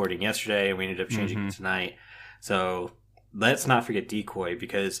were recording yesterday, and we ended up changing it tonight. So let's not forget Decoy,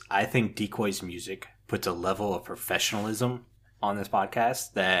 because I think Decoy's music puts a level of professionalism on this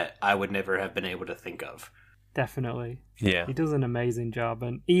podcast that I would never have been able to think of. Definitely. Yeah. He does an amazing job.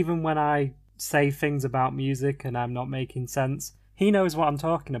 And even when I say things about music and I'm not making sense, he knows what I'm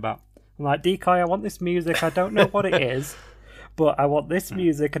talking about. I'm like, Decoy, I want this music. I don't know what it is, but I want this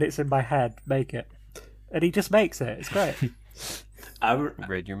music and it's in my head. Make it. And he just makes it. It's great. I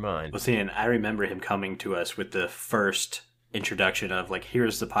read your mind. Well, see, and I remember him coming to us with the first introduction of, like,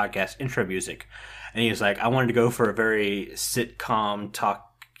 here's the podcast intro music. And he was like, I wanted to go for a very sitcom talk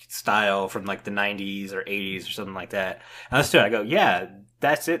style from like the 90s or 80s or something like that. And I stood, I go, yeah,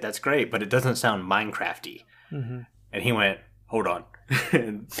 that's it. That's great. But it doesn't sound Minecraft-y. Mm-hmm. And he went, hold on.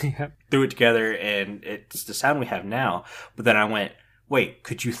 And threw it together, and it's the sound we have now. But then I went, wait,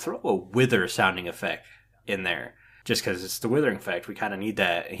 could you throw a wither sounding effect in there? Just because it's the withering effect. We kind of need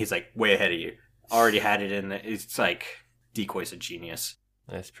that. And he's like, way ahead of you. Already had it in there. It's like, Decoy's a genius.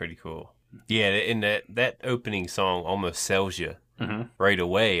 That's pretty cool. Yeah, and that opening song almost sells you right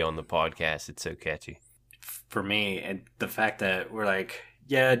away on the podcast. It's so catchy. For me, and the fact that we're like,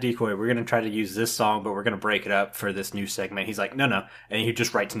 yeah, Decoy, we're going to try to use this song, but we're going to break it up for this new segment. He's like, no. And he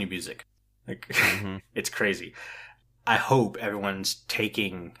just writes new music. Like, it's crazy. I hope everyone's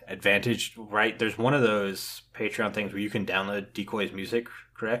taking advantage, right? There's one of those Patreon things where you can download Decoy's music,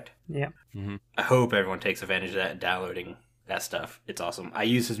 correct? Yeah. Mm-hmm. I hope everyone takes advantage of that and downloading that stuff. It's awesome. I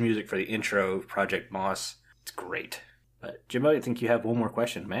use his music for the intro of Project Moss. It's great. But Jimbo, I think you have one more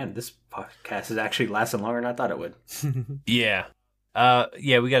question. Man, this podcast is actually lasting longer than I thought it would. Yeah.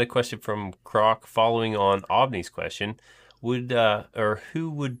 We got a question from Croc following on Omni's question.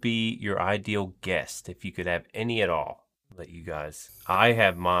 Who would be your ideal guest if you could have any at all? Let you guys. I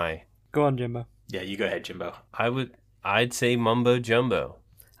have my. Go on, Jimbo. Yeah, you go ahead, Jimbo. I'd say Mumbo Jumbo.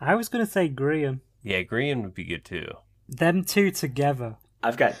 I was going to say Grian. Yeah, Grian would be good too. Them two together.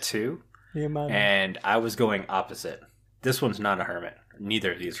 I've got two. Yeah, man. And I was going opposite. This one's not a hermit.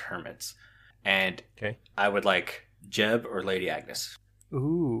 Neither of these are hermits. And I would like Jeb or Lady Agnes.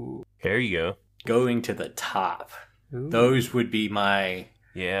 Ooh. There you go. Going to the top. Ooh. Those would be my...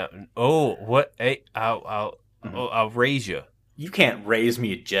 Yeah. Oh, what? Hey, I'll raise you. You can't raise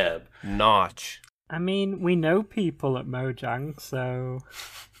me a Jeb. Notch. I mean, we know people at Mojang, so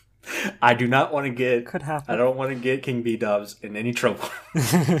I do not want to get. could happen. I don't want to get King B Dubs in any trouble.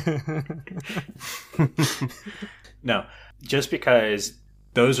 No, just because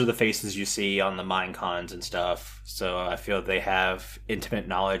those are the faces you see on the Minecons and stuff. So I feel they have intimate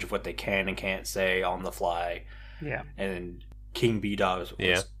knowledge of what they can and can't say on the fly. Yeah. And King B Dubs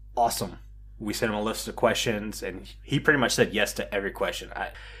was awesome. We sent him a list of questions, and he pretty much said yes to every question.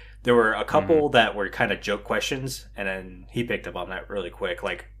 There were a couple that were kind of joke questions, and then he picked up on that really quick.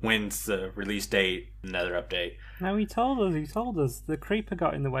 Like, when's the release date? Another update. No, he told us. The creeper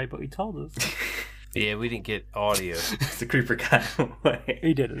got in the way, but he told us. Yeah, we didn't get audio. The creeper got away.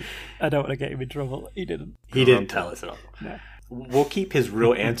 He didn't. I don't want to get him in trouble. He didn't. He didn't tell us at all. No. We'll keep his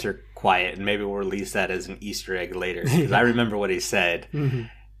real answer quiet, and maybe we'll release that as an Easter egg later, because I remember what he said.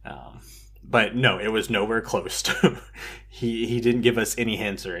 But no, it was nowhere close to. He didn't give us any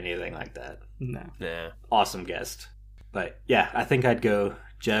hints or anything like that. No. Nah. Awesome guest. But yeah, I think I'd go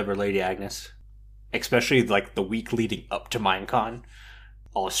Jeb or Lady Agnes. Especially like the week leading up to Minecon.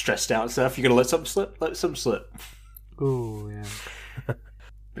 All stressed out and stuff. You're going to let something slip? Let something slip. Ooh, yeah.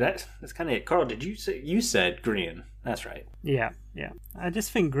 But that's kind of it. Carl, did you said Green. That's right. Yeah. I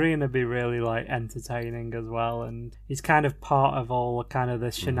just think Green would be really like entertaining as well, and he's kind of part of all kind of the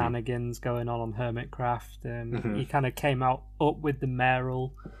shenanigans going on Hermitcraft. He kind of came up with the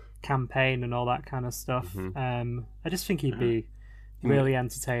mayoral campaign and all that kind of stuff. I just think he'd be really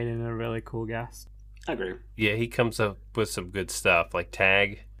entertaining and a really cool guest. I agree. Yeah, he comes up with some good stuff like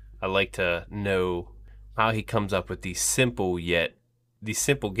Tag. I like to know how he comes up with these simple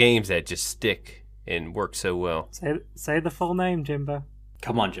games that just stick and work so well. Say the full name, Jimbo.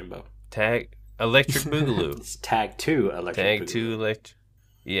 Come on, Jimbo. Tag Electric Boogaloo. It's Tag 2 Electric Tag Boogaloo. 2 Electric.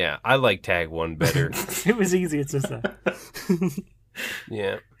 Yeah, I like Tag 1 better. It was easier to say.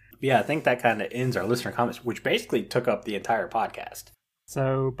 Yeah. Yeah, I think that kind of ends our listener comments, which basically took up the entire podcast.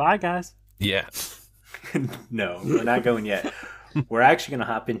 So, bye, guys. Yeah. No, we're not going yet. We're actually going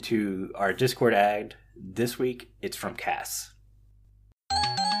to hop into our Discord ad. This week, it's from Cass.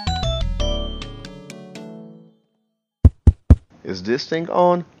 Is this thing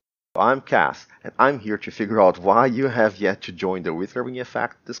on? I'm Cass, and I'm here to figure out why you have yet to join the Withering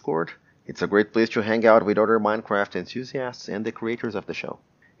Effect Discord. It's a great place to hang out with other Minecraft enthusiasts and the creators of the show.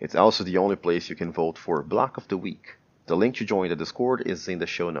 It's also the only place you can vote for Block of the Week. The link to join the Discord is in the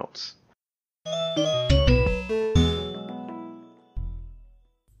show notes.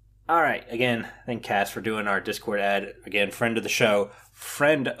 Alright, again, thank Cass for doing our Discord ad. Again, friend of the show,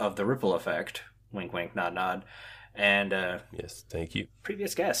 friend of the Ripple Effect. Wink, wink, nod, nod. And yes, thank you.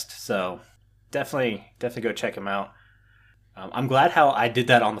 Previous guest. So definitely go check him out. I'm glad how I did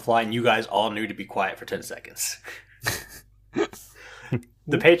that on the fly and you guys all knew to be quiet for 10 seconds.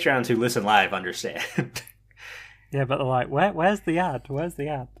 The Patreons who listen live understand. Yeah, but they're like, where's the ad? Where's the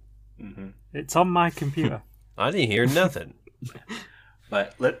ad? It's on my computer. I didn't hear nothing.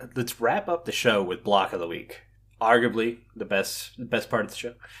 But let's wrap up the show with Block of the Week. Arguably the best part of the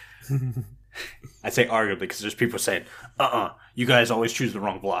show. I say arguably because there's people saying, you guys always choose the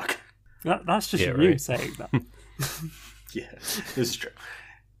wrong block. That's just you right. saying that. Yeah, this is true.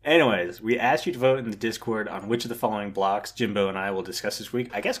 Anyways, we asked you to vote in the Discord on which of the following blocks Jimbo and I will discuss this week.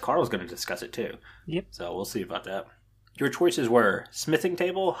 I guess Carl's going to discuss it too. Yep. So we'll see about that. Your choices were smithing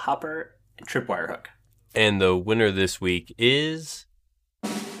table, hopper, and tripwire hook. And the winner this week is...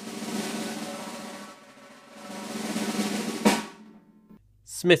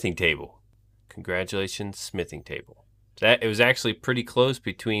 Smithing Table. Congratulations, Smithing Table. It was actually pretty close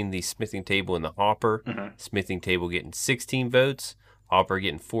between the Smithing Table and the Hopper. Smithing Table getting 16 votes, Hopper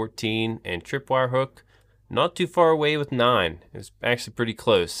getting 14, and Tripwire Hook not too far away with 9. It was actually pretty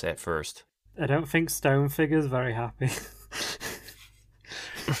close at first. I don't think Stonefigure's very happy.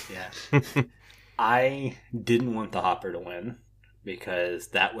 Yeah. I didn't want the Hopper to win because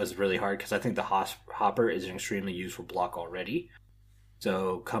that was really hard because I think the Hopper is an extremely useful block already.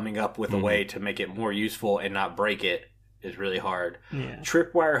 So coming up with a way to make it more useful and not break it is really hard. Yeah.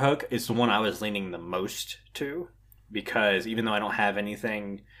 Tripwire Hook is the one I was leaning the most to because even though I don't have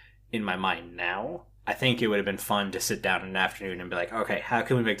anything in my mind now, I think it would have been fun to sit down in an afternoon and be like, okay, how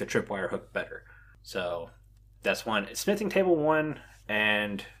can we make the Tripwire Hook better? So that's one. Smithing Table won,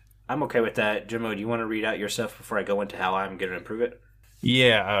 and I'm okay with that. Jimbo, do you want to read out your stuff before I go into how I'm going to improve it?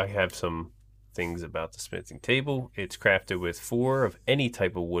 Yeah, I have some things about the Smithing Table. It's crafted with 4 of any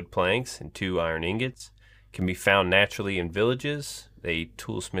type of wood planks and 2 iron ingots. Can be found naturally in villages, a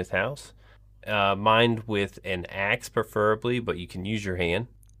toolsmith house. Mined with an axe preferably, but you can use your hand.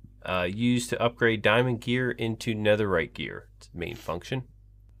 Used to upgrade diamond gear into netherite gear. It's the main function.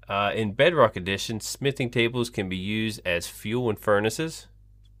 In Bedrock Edition, smithing tables can be used as fuel in furnaces.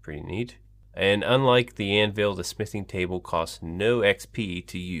 Pretty neat. And unlike the anvil, the smithing table costs no XP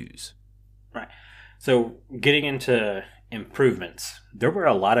to use. Right. So getting into improvements, there were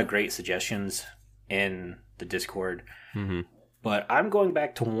a lot of great suggestions in the Discord. Mm-hmm. But I'm going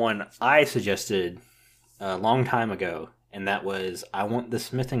back to one I suggested a long time ago, and that was I want the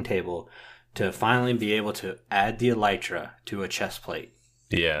smithing table to finally be able to add the elytra to a chest plate.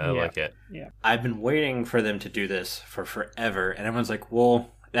 Yeah, I like it. Yeah. I've been waiting for them to do this for forever, and everyone's like,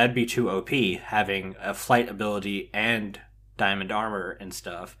 well, that'd be too OP, having a flight ability and diamond armor and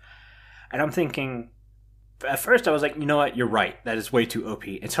stuff. And I'm thinking, at first I was like, you know what, you're right, that is way too OP.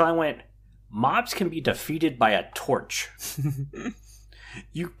 Until I went, mobs can be defeated by a torch.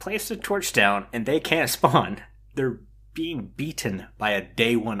 You place the torch down and they can't spawn. They're being beaten by a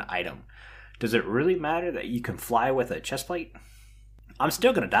day one item. Does it really matter that you can fly with a chestplate? I'm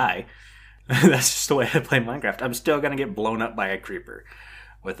still going to die. That's just the way I play Minecraft. I'm still going to get blown up by a creeper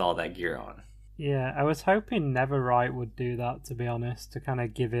with all that gear on. Yeah, I was hoping Neverite would do that, to be honest, to kind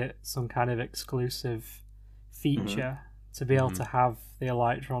of give it some kind of exclusive feature to be able to have the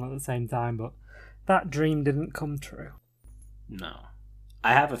elytra on at the same time, but that dream didn't come true. No.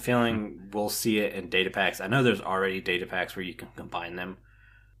 I have a feeling we'll see it in data packs. I know there's already data packs where you can combine them.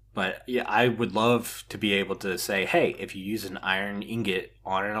 But yeah, I would love to be able to say, hey, if you use an iron ingot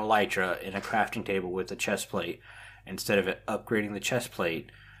on an elytra in a crafting table with a chest plate, instead of it upgrading the chest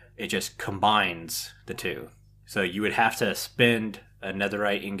plate, it just combines the two. So you would have to spend a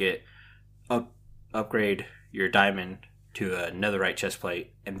netherite ingot, upgrade your diamond to a netherite chest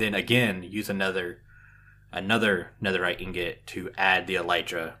plate, and then again use another netherite ingot to add the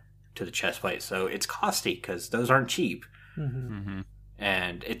elytra to the chest plate. So it's costly because those aren't cheap. Mm-hmm. Mm-hmm.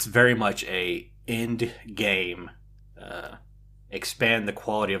 And it's very much a end game expand the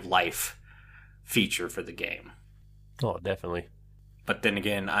quality of life feature for the game. Oh, definitely. But then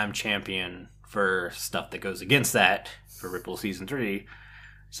again, I'm champion for stuff that goes against that for Ripple Season 3.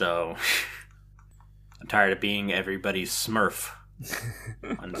 So I'm tired of being everybody's Smurf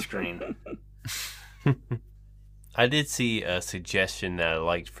on the screen. I did see a suggestion that I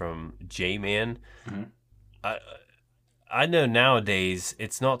liked from J-Man. Mm-hmm. I know nowadays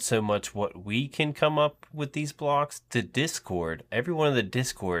it's not so much what we can come up with these blocks. The Discord, everyone in the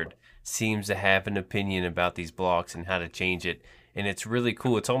Discord seems to have an opinion about these blocks and how to change it. And it's really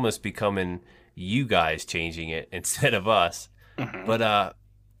cool. It's almost becoming you guys changing it instead of us. Mm-hmm. But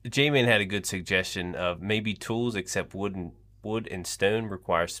J-Man had a good suggestion of maybe tools except wood and stone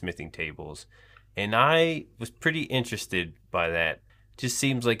require smithing tables. And I was pretty interested by that. Just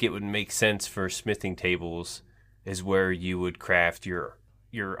seems like it would make sense for smithing tables is where you would craft your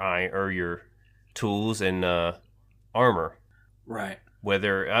iron or your tools and armor. Right.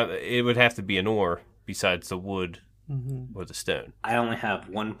 Whether it would have to be an ore besides the wood or the stone. I only have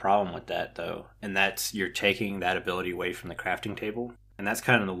one problem with that, though, and that's you're taking that ability away from the crafting table. And that's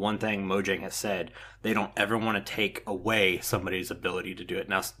kind of the one thing Mojang has said. They don't ever want to take away somebody's ability to do it.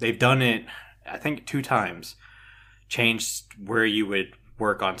 Now, they've done it, I think, 2 times. Changed where you would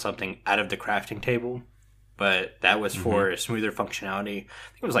work on something out of the crafting table. But that was for smoother functionality. I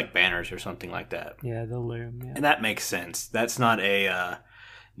think it was like banners or something like that. Yeah, the loom. Yeah. And that makes sense. That's not a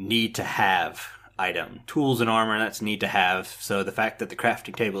need to have item. Tools and armor, that's need to have. So the fact that the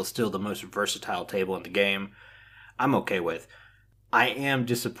crafting table is still the most versatile table in the game, I'm okay with. I am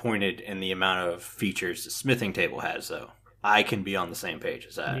disappointed in the amount of features the smithing table has, though. I can be on the same page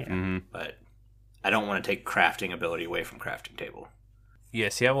as that. Yeah. But I don't want to take crafting ability away from crafting table. Yeah,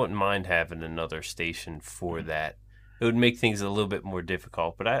 see, I wouldn't mind having another station for that. It would make things a little bit more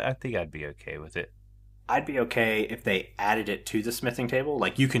difficult, but I think I'd be okay with it. I'd be okay if they added it to the smithing table.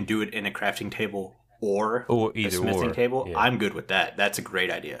 Like, you can do it in a crafting table or either a smithing table. Yeah. I'm good with that. That's a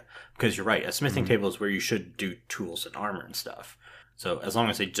great idea. Because you're right, a smithing table is where you should do tools and armor and stuff. So as long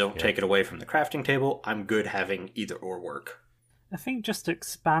as they don't take it away from the crafting table, I'm good having either or work. I think just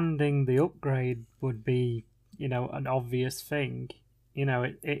expanding the upgrade would be, an obvious thing.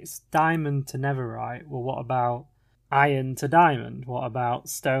 It's diamond to netherite. Well, what about iron to diamond? What about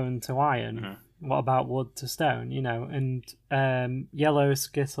stone to iron? Mm-hmm. What about wood to stone? And Yellow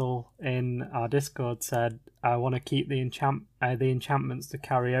Skittle in our Discord said, I want to keep the enchantments to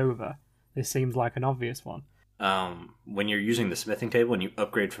carry over. This seems like an obvious one. When you're using the smithing table and you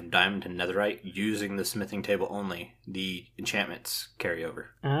upgrade from diamond to netherite, using the smithing table only, the enchantments carry over.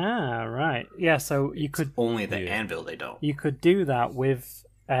 Ah, right. Yeah, so you could Only the anvil they don't. You could do that with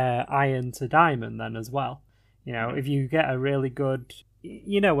iron to diamond then as well. If you get a really good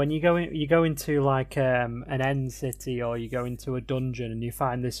you know, when you go into like an end city, or you go into a dungeon and you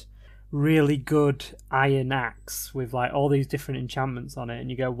find this really good iron axe with like all these different enchantments on it, and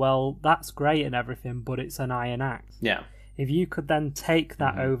you go, well, that's great and everything, but it's an iron axe. Yeah. If you could then take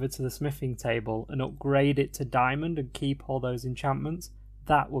that over to the smithing table and upgrade it to diamond and keep all those enchantments,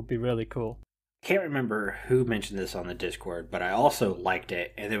 that would be really cool. I can't remember who mentioned this on the Discord, but I also liked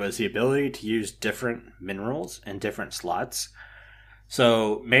it, and it was the ability to use different minerals and different slots.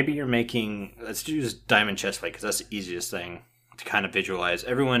 So maybe you're making, let's use diamond chestplate because that's the easiest thing to kind of visualize.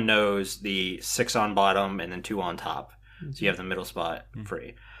 Everyone knows the 6 on bottom and then 2 on top. So you have the middle spot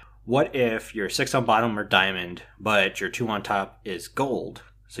free. What if your 6 on bottom are diamond, but your 2 on top is gold?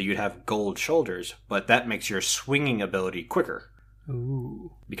 So you'd have gold shoulders, but that makes your swinging ability quicker.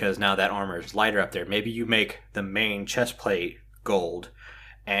 Ooh. Because now that armor is lighter up there. Maybe you make the main chest plate gold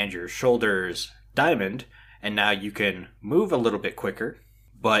and your shoulders diamond, and now you can move a little bit quicker,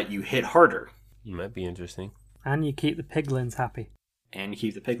 but you hit harder. Might be interesting. And you keep the piglins happy. And you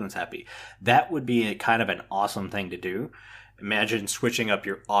keep the piglins happy. That would be kind of an awesome thing to do. Imagine switching up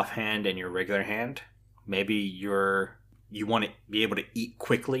your offhand and your regular hand. Maybe you want to be able to eat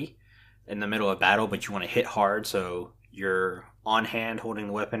quickly in the middle of battle, but you want to hit hard, so your on hand holding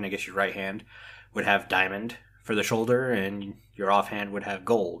the weapon, I guess your right hand, would have diamond for the shoulder, and your offhand would have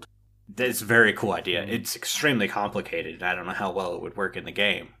gold. That's a very cool idea. It's extremely complicated, and I don't know how well it would work in the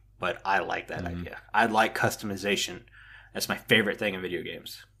game, but I like that idea. I like customization. That's my favorite thing in video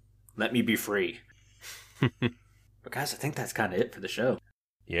games. Let me be free. But guys, I think that's kind of it for the show.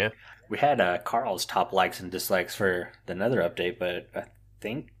 Yeah. We had Carl's top likes and dislikes for the Nether update, but I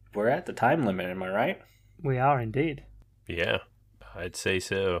think we're at the time limit, am I right? We are indeed. Yeah, I'd say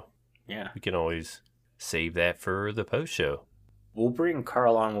so. Yeah. We can always save that for the post show. We'll bring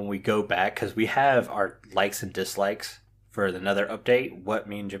Carl on when we go back, because we have our likes and dislikes for the Nether update, what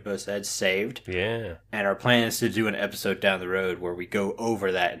me and Jimbo said, saved. Yeah. And our plan is to do an episode down the road where we go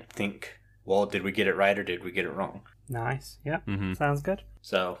over that and think, well, did we get it right or did we get it wrong? Nice. Yeah. Sounds good.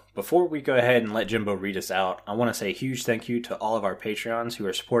 So before we go ahead and let Jimbo read us out, I want to say a huge thank you to all of our Patreons who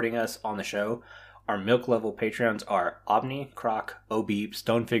are supporting us on the show. Our milk level Patreons are Omni, Croc, Obeep,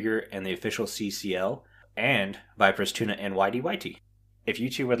 Stonefigure, and the official CCL, and Viper's Tuna and YT. If you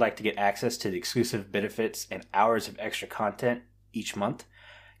two would like to get access to the exclusive benefits and hours of extra content each month,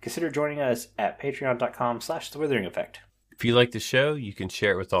 consider joining us at patreon.com/The Withering Effect. If you like the show, you can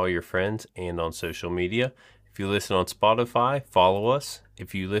share it with all your friends and on social media. If you listen on Spotify, follow us.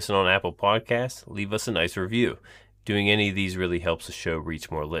 If you listen on Apple Podcasts, leave us a nice review. Doing any of these really helps the show reach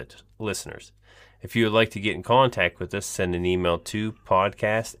more listeners. If you would like to get in contact with us, send an email to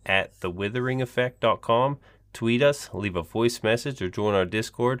podcast@thewitheringeffect.com. Tweet us, leave a voice message, or join our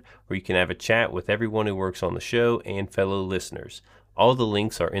Discord, where you can have a chat with everyone who works on the show and fellow listeners. All the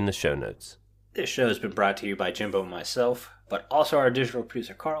links are in the show notes. This show has been brought to you by Jimbo and myself, but also our digital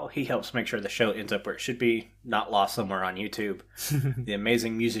producer Carl. He helps make sure the show ends up where it should be, not lost somewhere on YouTube. The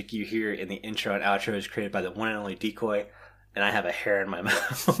amazing music you hear in the intro and outro is created by the one and only Decoy, and I have a hair in my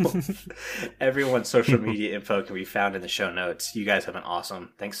mouth. Everyone's social media info can be found in the show notes. You guys have been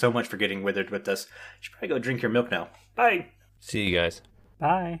awesome. Thanks so much for getting withered with us. You should probably go drink your milk now. Bye. See you guys.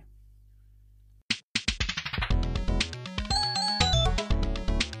 Bye.